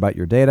 concerned about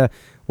your data,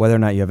 whether or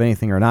not you have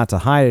anything or not to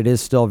hide, it is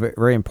still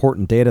very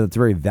important data that's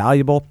very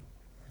valuable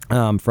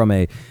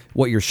from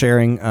what you're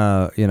sharing,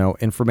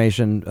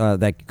 information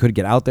that could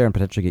get out there and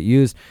potentially get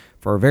used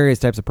for various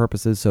types of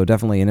purposes. So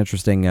definitely an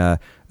interesting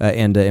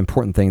and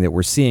important thing that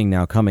we're seeing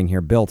now coming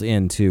here built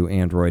into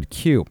Android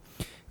Q.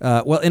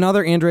 In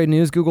other Android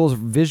news, Google's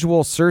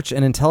visual search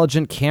and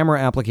intelligent camera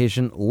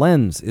application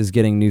Lens is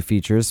getting new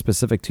features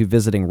specific to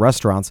visiting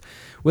restaurants.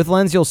 With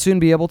Lens, you'll soon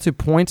be able to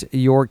point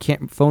your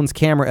phone's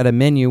camera at a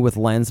menu with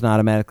Lens and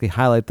automatically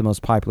highlight the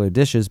most popular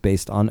dishes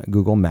based on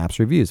Google Maps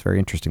reviews. Very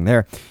interesting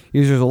there.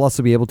 Users will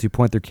also be able to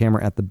point their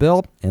camera at the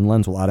bill, and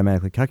Lens will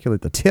automatically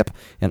calculate the tip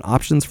and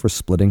options for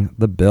splitting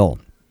the bill.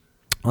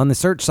 On the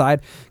search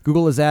side,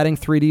 Google is adding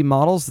 3D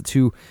models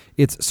to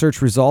its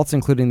search results,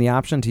 including the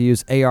option to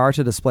use AR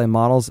to display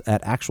models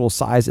at actual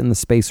size in the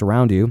space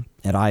around you.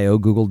 At I/O,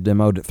 Google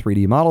demoed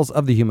 3D models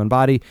of the human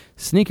body,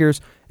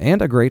 sneakers,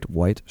 and a great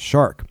white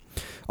shark.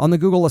 On the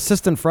Google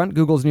Assistant front,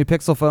 Google's new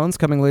Pixel phones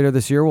coming later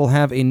this year will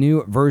have a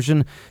new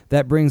version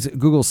that brings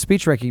Google's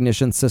speech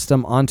recognition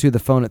system onto the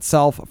phone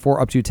itself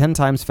for up to 10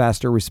 times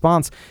faster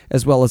response,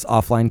 as well as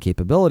offline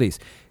capabilities.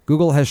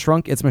 Google has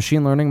shrunk its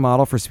machine learning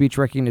model for speech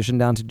recognition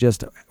down to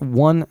just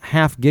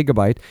 1/2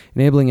 gigabyte,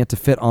 enabling it to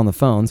fit on the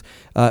phones.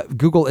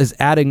 Google is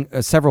adding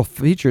several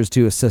features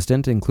to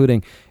Assistant,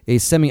 including a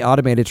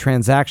semi-automated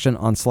transaction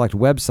on select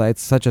websites,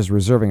 such as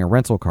reserving a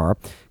rental car.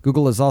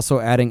 Google is also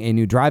adding a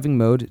new driving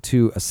mode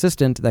to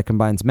Assistant that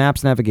combines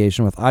maps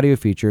navigation with audio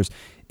features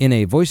in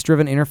a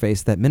voice-driven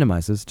interface that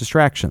minimizes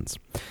distractions.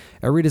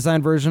 A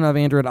redesigned version of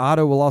Android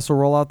Auto will also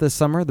roll out this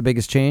summer. The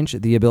biggest change,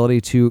 the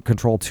ability to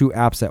control two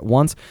apps at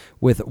once,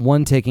 with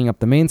one taking up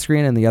the main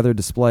screen and the other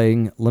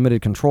displaying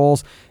limited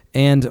controls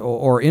and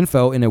or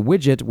info in a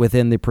widget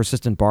within the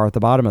persistent bar at the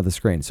bottom of the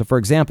screen. So, for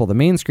example, the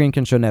main screen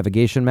can show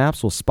navigation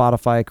maps, while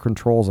Spotify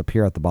controls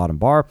appear at the bottom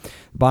bar.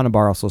 The bottom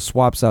bar also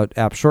swaps out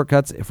app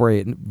shortcuts for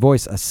a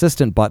voice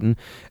assistant button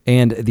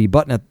and the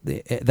button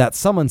that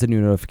summons a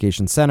new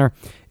notification center.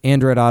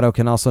 Android Auto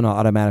can also now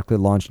automatically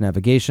launch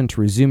navigation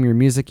to resume your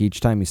music each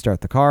time you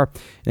start the car.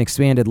 An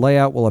expanded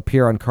layout will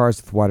appear on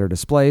cars with wider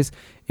displays.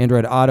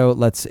 Android Auto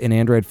lets an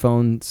Android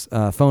phone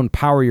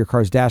power your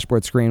car's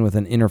dashboard screen with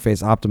an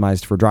interface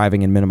optimized for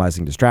driving and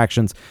minimizing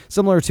distractions.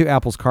 Similar to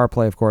Apple's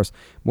CarPlay, of course,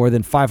 more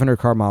than 500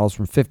 car models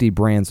from 50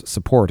 brands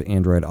support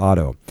Android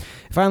Auto.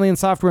 Finally, in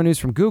software news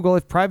from Google,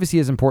 if privacy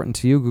is important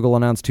to you, Google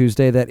announced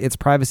Tuesday that its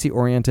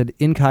privacy-oriented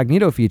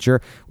incognito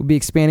feature will be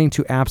expanding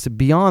to apps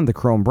beyond the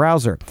Chrome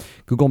browser.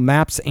 Google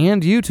Maps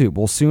and YouTube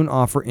will soon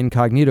offer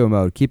incognito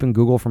mode, keeping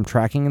Google from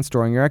tracking and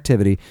storing your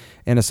activity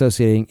and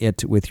associating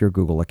it with your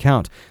Google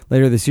account.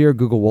 Later this year,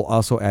 Google will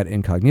also add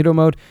incognito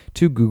mode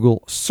to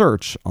Google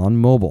Search on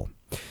mobile.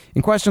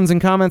 In questions and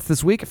comments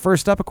this week,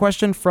 first up, a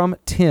question from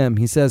Tim.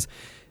 He says,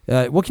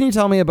 what can you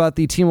tell me about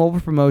the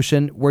T-Mobile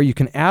promotion where you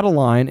can add a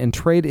line and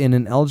trade in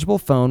an eligible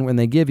phone when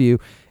they give you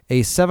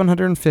a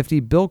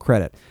 $750 bill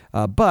credit?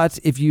 But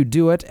if you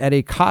do it at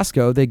a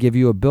Costco, they give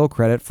you a bill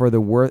credit for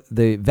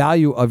the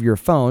value of your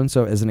phone.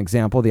 So as an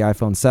example, the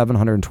iPhone 7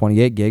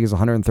 128 gig is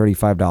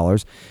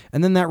 $135.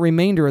 And then that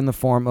remainder in the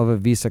form of a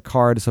Visa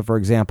card. So for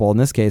example, in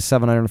this case,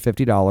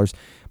 $750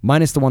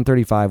 minus the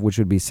 $135, which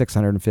would be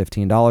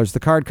 $615. The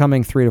card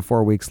coming 3 to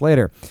 4 weeks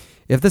later.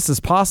 If this is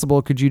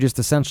possible, could you just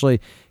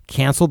essentially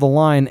cancel the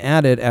line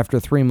added after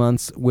 3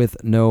 months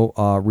with no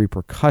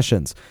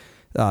repercussions?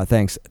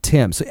 Thanks,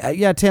 Tim. So,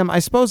 yeah, Tim, I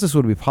suppose this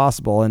would be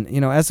possible. And,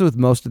 as with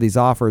most of these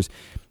offers,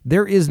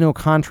 there is no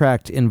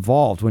contract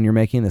involved when you're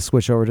making the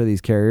switch over to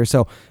these carriers.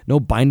 So no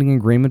binding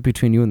agreement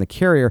between you and the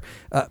carrier.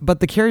 But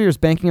the carrier is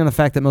banking on the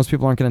fact that most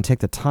people aren't going to take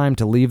the time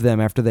to leave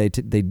them after they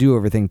do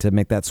everything to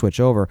make that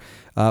switch over.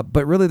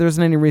 But really, there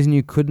isn't any reason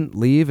you couldn't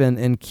leave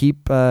and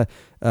keep that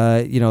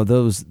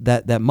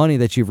money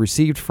that you've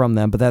received from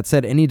them. But that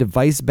said, any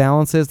device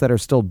balances that are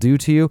still due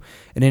to you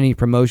and any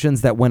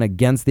promotions that went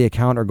against the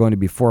account are going to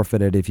be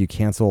forfeited if you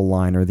cancel a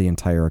line or the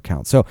entire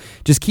account. So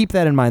just keep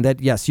that in mind that,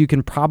 yes, you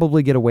can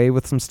probably get away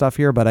with some stuff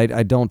here, but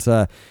I don't,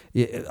 a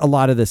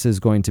lot of this is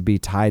going to be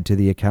tied to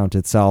the account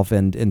itself.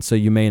 And so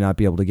you may not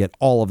be able to get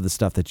all of the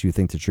stuff that you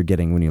think that you're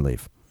getting when you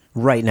leave.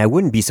 Right, and I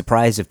wouldn't be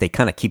surprised if they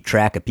kind of keep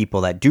track of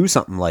people that do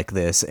something like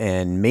this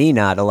and may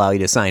not allow you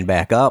to sign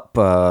back up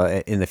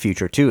in the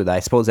future, too.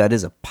 I suppose that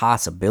is a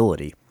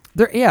possibility.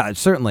 Yeah,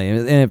 certainly,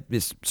 and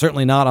it's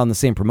certainly not on the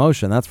same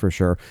promotion. That's for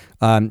sure.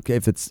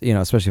 If it's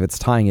especially if it's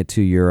tying it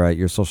to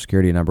your Social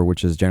Security number,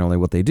 which is generally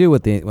what they do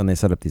when they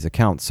set up these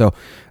accounts. So,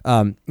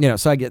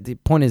 so I get the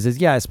point is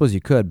yeah, I suppose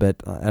you could,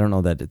 but I don't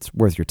know that it's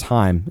worth your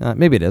time.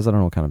 Maybe it is. I don't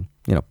know what kind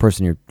of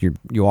person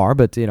you are,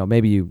 but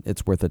maybe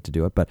it's worth it to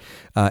do it. But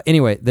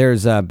anyway,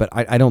 there's but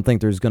I don't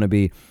think there's going to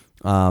be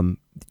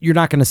you're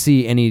not going to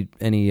see any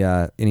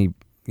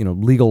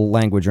legal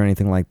language or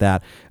anything like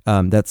that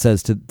that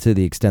says to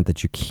the extent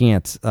that you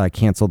can't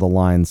cancel the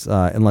lines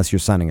unless you're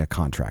signing a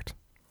contract.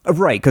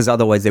 Right, because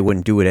otherwise they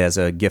wouldn't do it as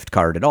a gift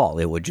card at all.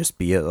 It would just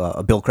be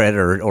a bill credit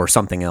or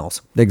something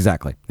else.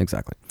 Exactly.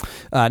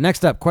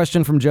 Next up,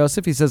 question from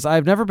Joseph. He says,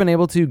 I've never been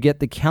able to get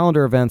the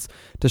calendar events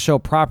to show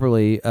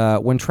properly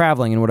when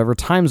traveling in whatever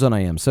time zone I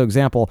am. So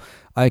example,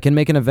 I can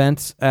make an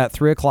event at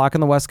 3 o'clock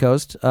on the West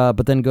Coast,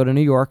 but then go to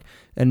New York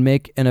and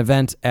make an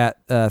event at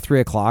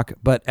 3 o'clock.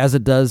 But as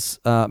it does,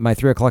 my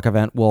 3 o'clock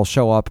event will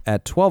show up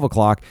at 12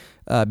 o'clock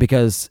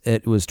because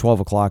it was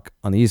 12 o'clock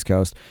on the East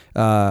Coast,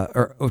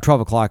 or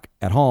 12 o'clock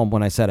at home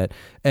when I set it.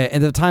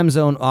 And the time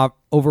zone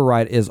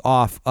override is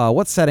off.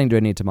 What setting do I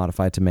need to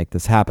modify to make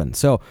this happen?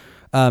 So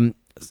kind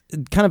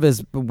of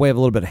as a way of a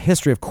little bit of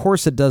history, of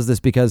course it does this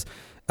because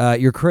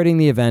you're creating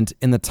the event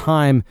in the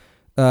time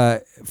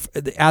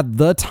at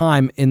the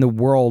time in the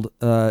world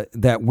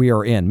that we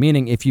are in.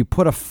 Meaning, if you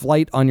put a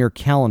flight on your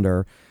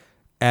calendar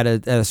at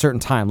a certain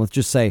time, let's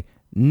just say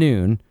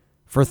noon,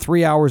 for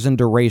 3 hours in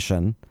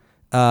duration,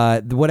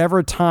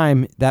 whatever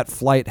time that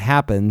flight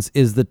happens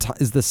is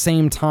the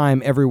same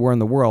time everywhere in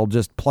the world,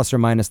 just plus or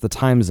minus the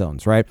time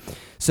zones, right?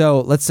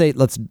 So let's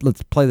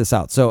play this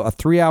out. So a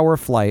 3 hour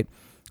flight,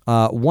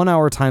 1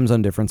 hour time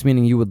zone difference,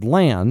 meaning you would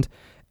land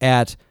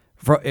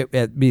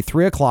it'd be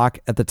 3 o'clock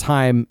at the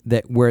time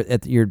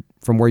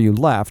from where you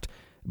left,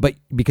 but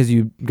because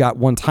you got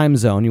one time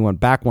zone, you went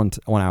back one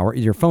hour,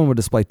 your phone would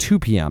display 2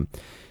 p.m.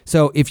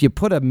 So if you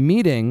put a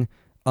meeting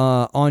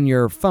on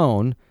your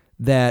phone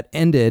that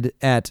ended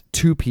at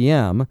 2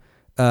 p.m.,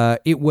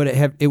 it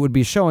would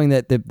be showing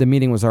that the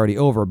meeting was already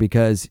over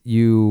because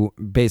you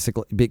made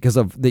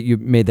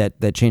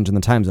that change in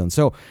the time zone.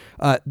 So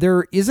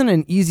there isn't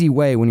an easy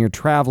way when you're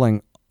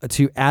traveling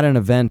to add an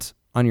event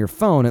on your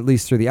phone, at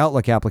least through the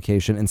Outlook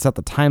application, and set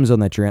the time zone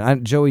that you're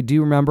in. Joey, do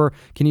you remember,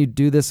 can you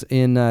do this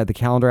in the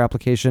calendar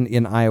application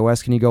in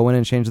iOS? Can you go in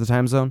and change the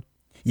time zone?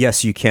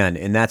 Yes, you can,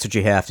 and that's what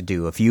you have to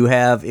do. If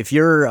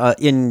you're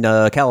in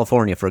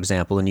California, for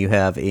example, and you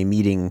have a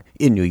meeting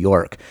in New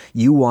York,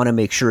 you want to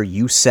make sure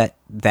you set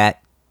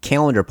that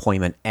calendar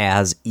appointment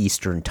as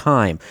Eastern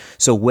time.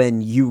 So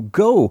when you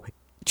go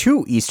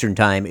to Eastern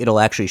time, it'll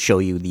actually show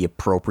you the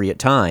appropriate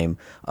time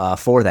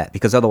for that,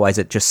 because otherwise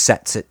it just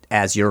sets it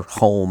as your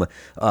home.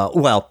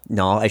 Well,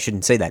 no, I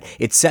shouldn't say that.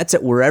 It sets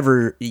it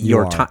wherever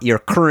your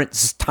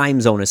current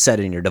time zone is set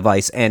in your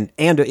device, and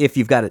if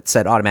you've got it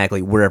set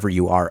automatically wherever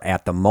you are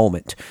at the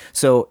moment.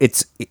 So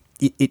it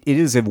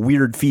is a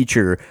weird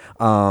feature,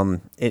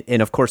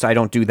 and of course I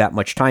don't do that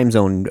much time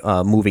zone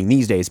moving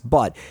these days,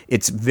 but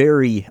it's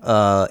very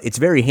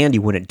handy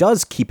when it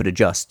does keep it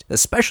adjust,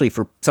 especially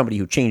for somebody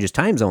who changes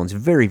time zones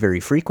very, very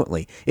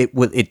frequently.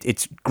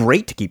 It's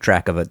great to keep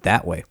track of it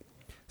that way.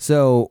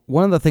 So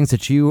one of the things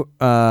that you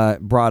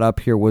brought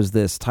up here was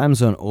this time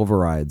zone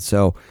override.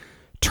 So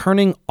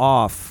turning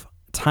off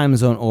time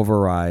zone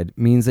override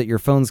means that your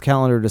phone's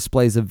calendar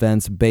displays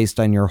events based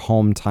on your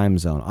home time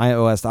zone.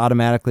 iOS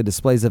automatically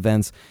displays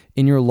events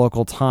in your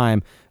local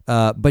time,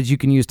 but you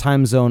can use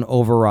time zone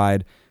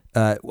override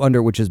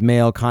under which is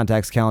mail,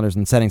 contacts, calendars,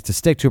 and settings to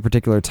stick to a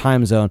particular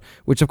time zone,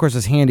 which of course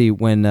is handy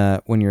when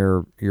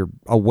you're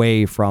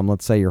away from,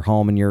 let's say, your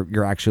home and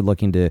you're actually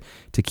looking to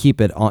keep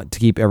it on, to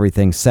keep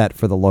everything set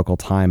for the local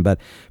time. But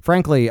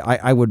frankly,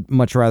 I would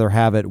much rather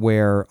have it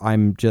where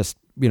I'm just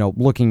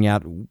looking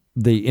at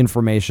the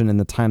information in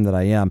the time that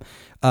I am.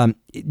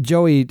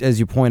 Joey, as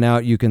you point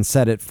out, you can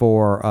set it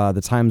for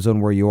the time zone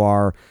where you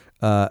are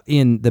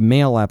in the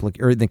mail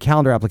or the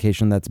calendar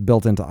application that's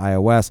built into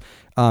iOS.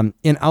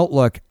 In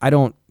Outlook, I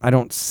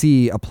don't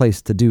see a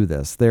place to do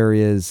this.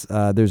 There's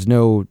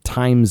no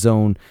time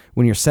zone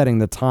when you're setting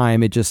the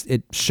time.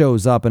 It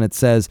shows up and it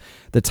says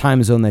the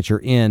time zone that you're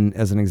in.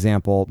 As an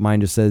example,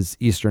 mine just says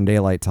Eastern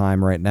Daylight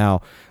Time right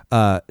now.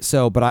 I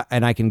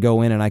can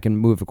go in and I can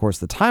move, of course,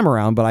 the time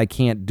around, but I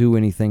can't do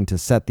anything to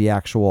set the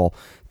actual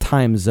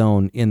time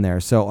zone in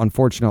there. So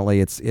unfortunately,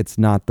 it's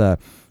not the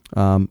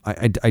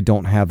I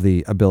don't have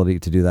the ability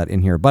to do that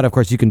in here. But of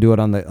course, you can do it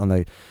on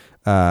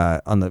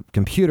the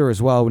computer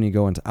as well when you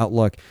go into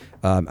Outlook.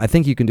 I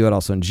think you can do it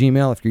also in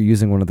Gmail if you're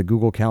using one of the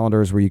Google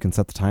calendars where you can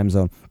set the time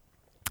zone.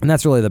 And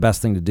that's really the best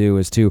thing to do,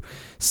 is to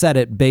set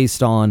it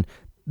based on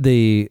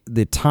the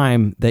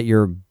time that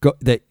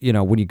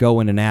when you go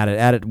in and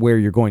add it where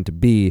you're going to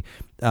be,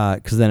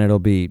 because then it'll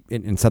be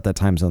and set that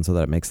time zone so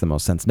that it makes the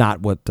most sense,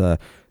 not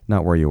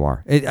where you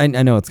are. I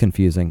know it's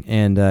confusing,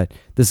 and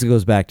this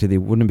goes back to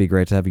wouldn't it be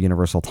great to have a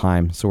universal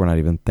time? So we're not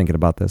even thinking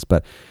about this,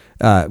 but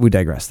we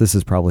digress. This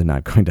is probably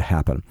not going to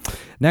happen.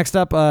 Next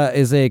up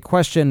is a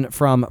question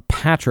from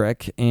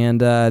Patrick,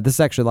 and this is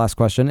actually the last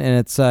question, and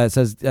it says,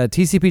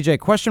 TCPJ,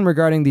 question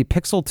regarding the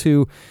Pixel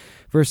 2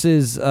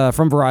 versus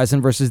from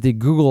Verizon versus the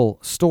Google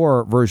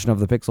Store version of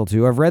the Pixel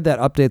 2. I've read that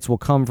updates will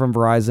come from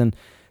Verizon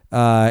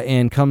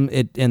and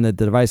the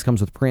device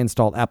comes with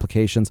pre-installed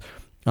applications.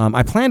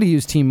 I plan to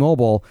use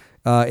T-Mobile.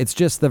 It's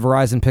just the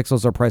Verizon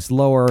Pixels are priced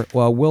lower.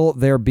 Well, will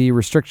there be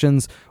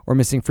restrictions or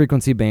missing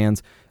frequency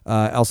bands?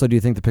 Also, do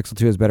you think the Pixel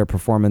 2 has better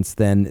performance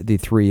than the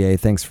 3A?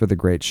 Thanks for the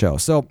great show.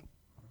 So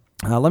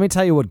let me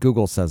tell you what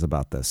Google says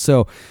about this.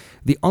 So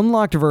the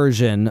unlocked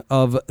version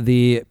of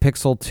the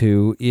Pixel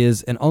 2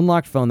 is an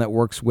unlocked phone that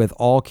works with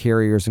all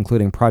carriers,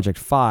 including Project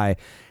Fi.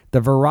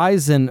 The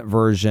Verizon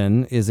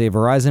version is a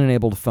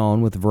Verizon-enabled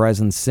phone with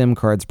Verizon SIM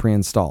cards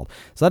pre-installed.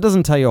 So that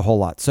doesn't tell you a whole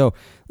lot. So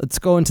let's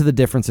go into the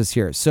differences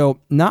here. So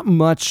not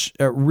much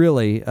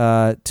really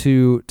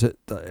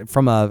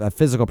from a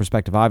physical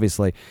perspective,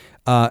 obviously.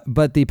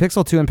 But the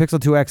Pixel 2 and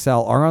Pixel 2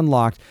 XL are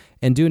unlocked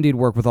and do indeed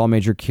work with all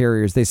major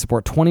carriers. They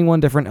support 21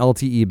 different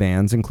LTE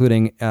bands,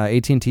 including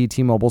AT&T,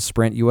 T-Mobile,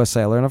 Sprint, US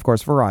Cellular, and of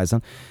course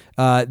Verizon.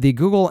 The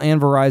Google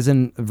and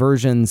Verizon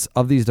versions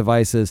of these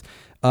devices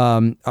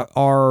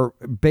are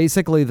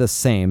basically the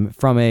same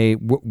from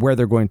where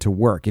they're going to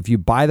work. If you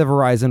buy the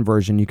Verizon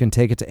version, you can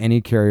take it to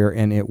any carrier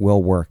and it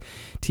will work.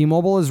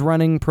 T-Mobile is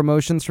running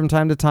promotions from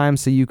time to time,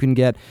 so you can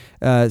get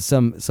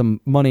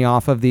some money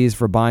off of these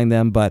for buying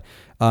them. But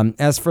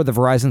as for the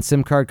Verizon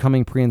SIM card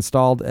coming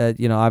pre-installed,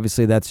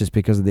 obviously that's just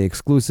because of the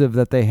exclusive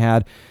that they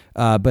had.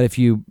 But if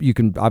you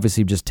can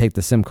obviously just take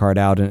the SIM card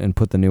out and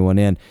put the new one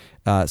in.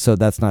 So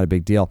that's not a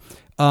big deal.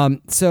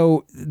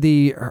 So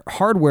the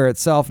hardware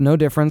itself, no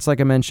difference. Like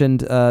I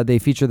mentioned, they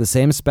feature the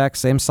same specs,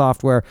 same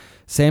software,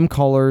 same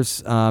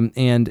colors. And,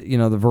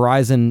 the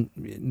Verizon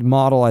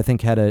model, I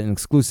think, had an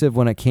exclusive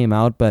when it came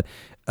out, but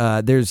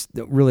there's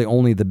really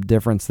only the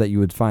difference that you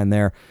would find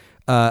there.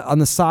 On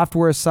the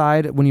software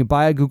side, when you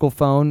buy a Google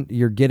phone,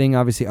 you're getting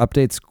obviously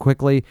updates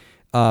quickly.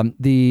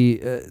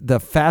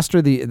 The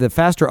faster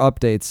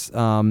updates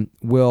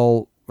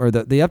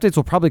the updates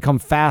will probably come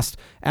fast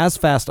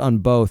on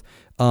both.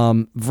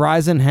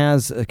 Verizon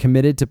has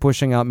committed to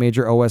pushing out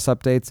major OS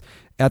updates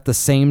at the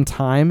same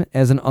time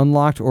as an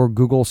unlocked or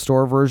Google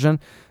Store version.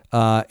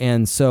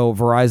 And so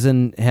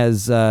Verizon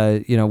has,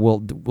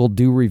 will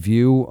do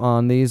review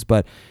on these,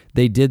 but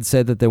they did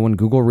say that when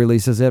Google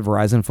releases it,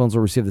 Verizon phones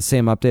will receive the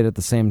same update at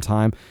the same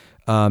time.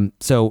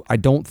 So I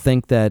don't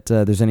think that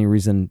there's any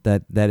reason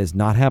that is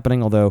not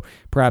happening, although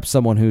perhaps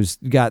someone who's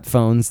got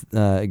phones,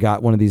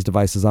 got one of these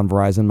devices on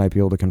Verizon might be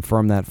able to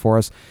confirm that for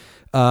us.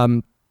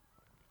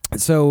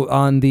 So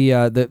on the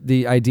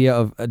idea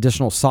of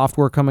additional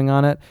software coming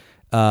on it,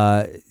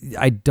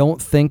 I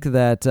don't think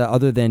that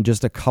other than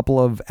just a couple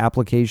of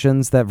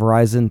applications that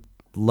Verizon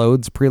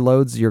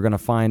preloads, you're going to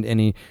find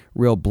any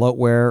real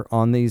bloatware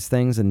on these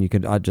things, and you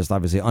could just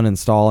obviously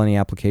uninstall any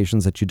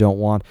applications that you don't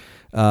want.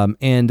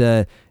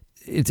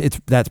 It's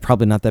that's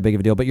probably not that big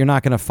of a deal, but you're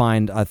not going to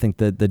find, I think,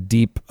 the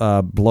deep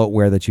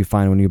bloatware that you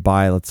find when you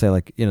buy, let's say,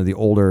 like, the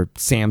older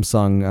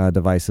Samsung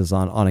devices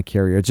on a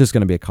carrier. It's just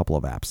going to be a couple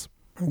of apps.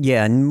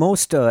 Yeah, and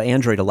most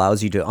Android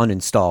allows you to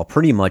uninstall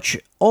pretty much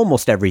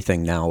almost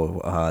everything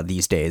now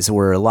these days,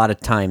 where a lot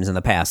of times in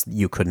the past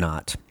you could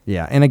not.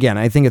 Yeah, and again,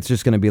 I think it's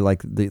just going to be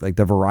like the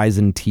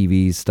Verizon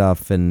TV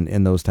stuff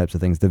and those types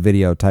of things, the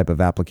video type of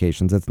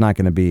applications. It's not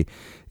going to be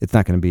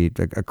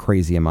a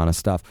crazy amount of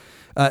stuff.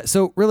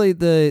 So really,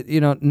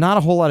 not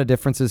a whole lot of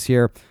differences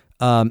here.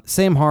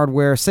 Same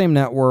hardware, same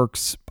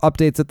networks,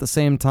 updates at the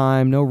same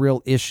time. No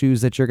real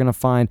issues that you're going to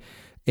find.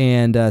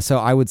 And so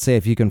I would say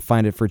if you can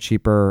find it for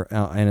cheaper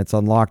and it's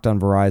unlocked on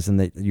Verizon,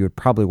 that you would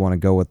probably want to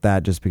go with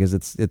that, just because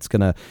it's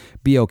going to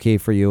be okay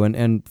for you.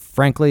 And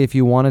frankly, if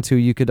you wanted to,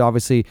 you could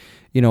obviously,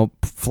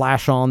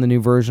 flash on the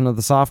new version of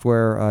the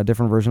software, a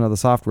different version of the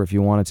software if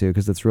you wanted to,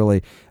 because it's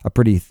really a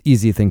pretty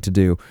easy thing to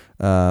do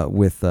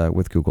with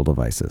Google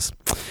devices.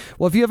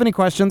 Well, if you have any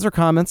questions or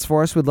comments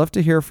for us, we'd love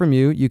to hear from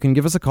you. You can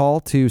give us a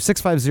call to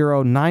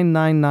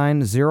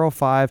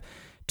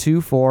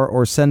 650-999-0524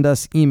 or send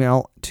us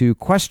email to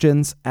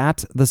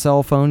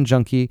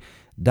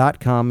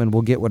questions@thecellphonejunkie.com, and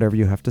we'll get whatever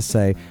you have to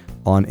say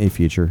on a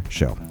future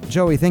show.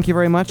 Joey, thank you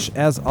very much,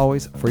 as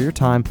always, for your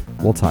time.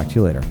 We'll talk to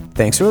you later.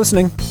 Thanks for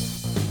listening.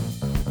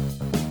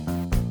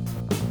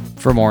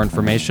 For more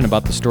information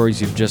about the stories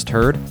you've just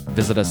heard,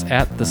 visit us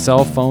at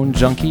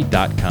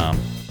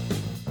thecellphonejunkie.com.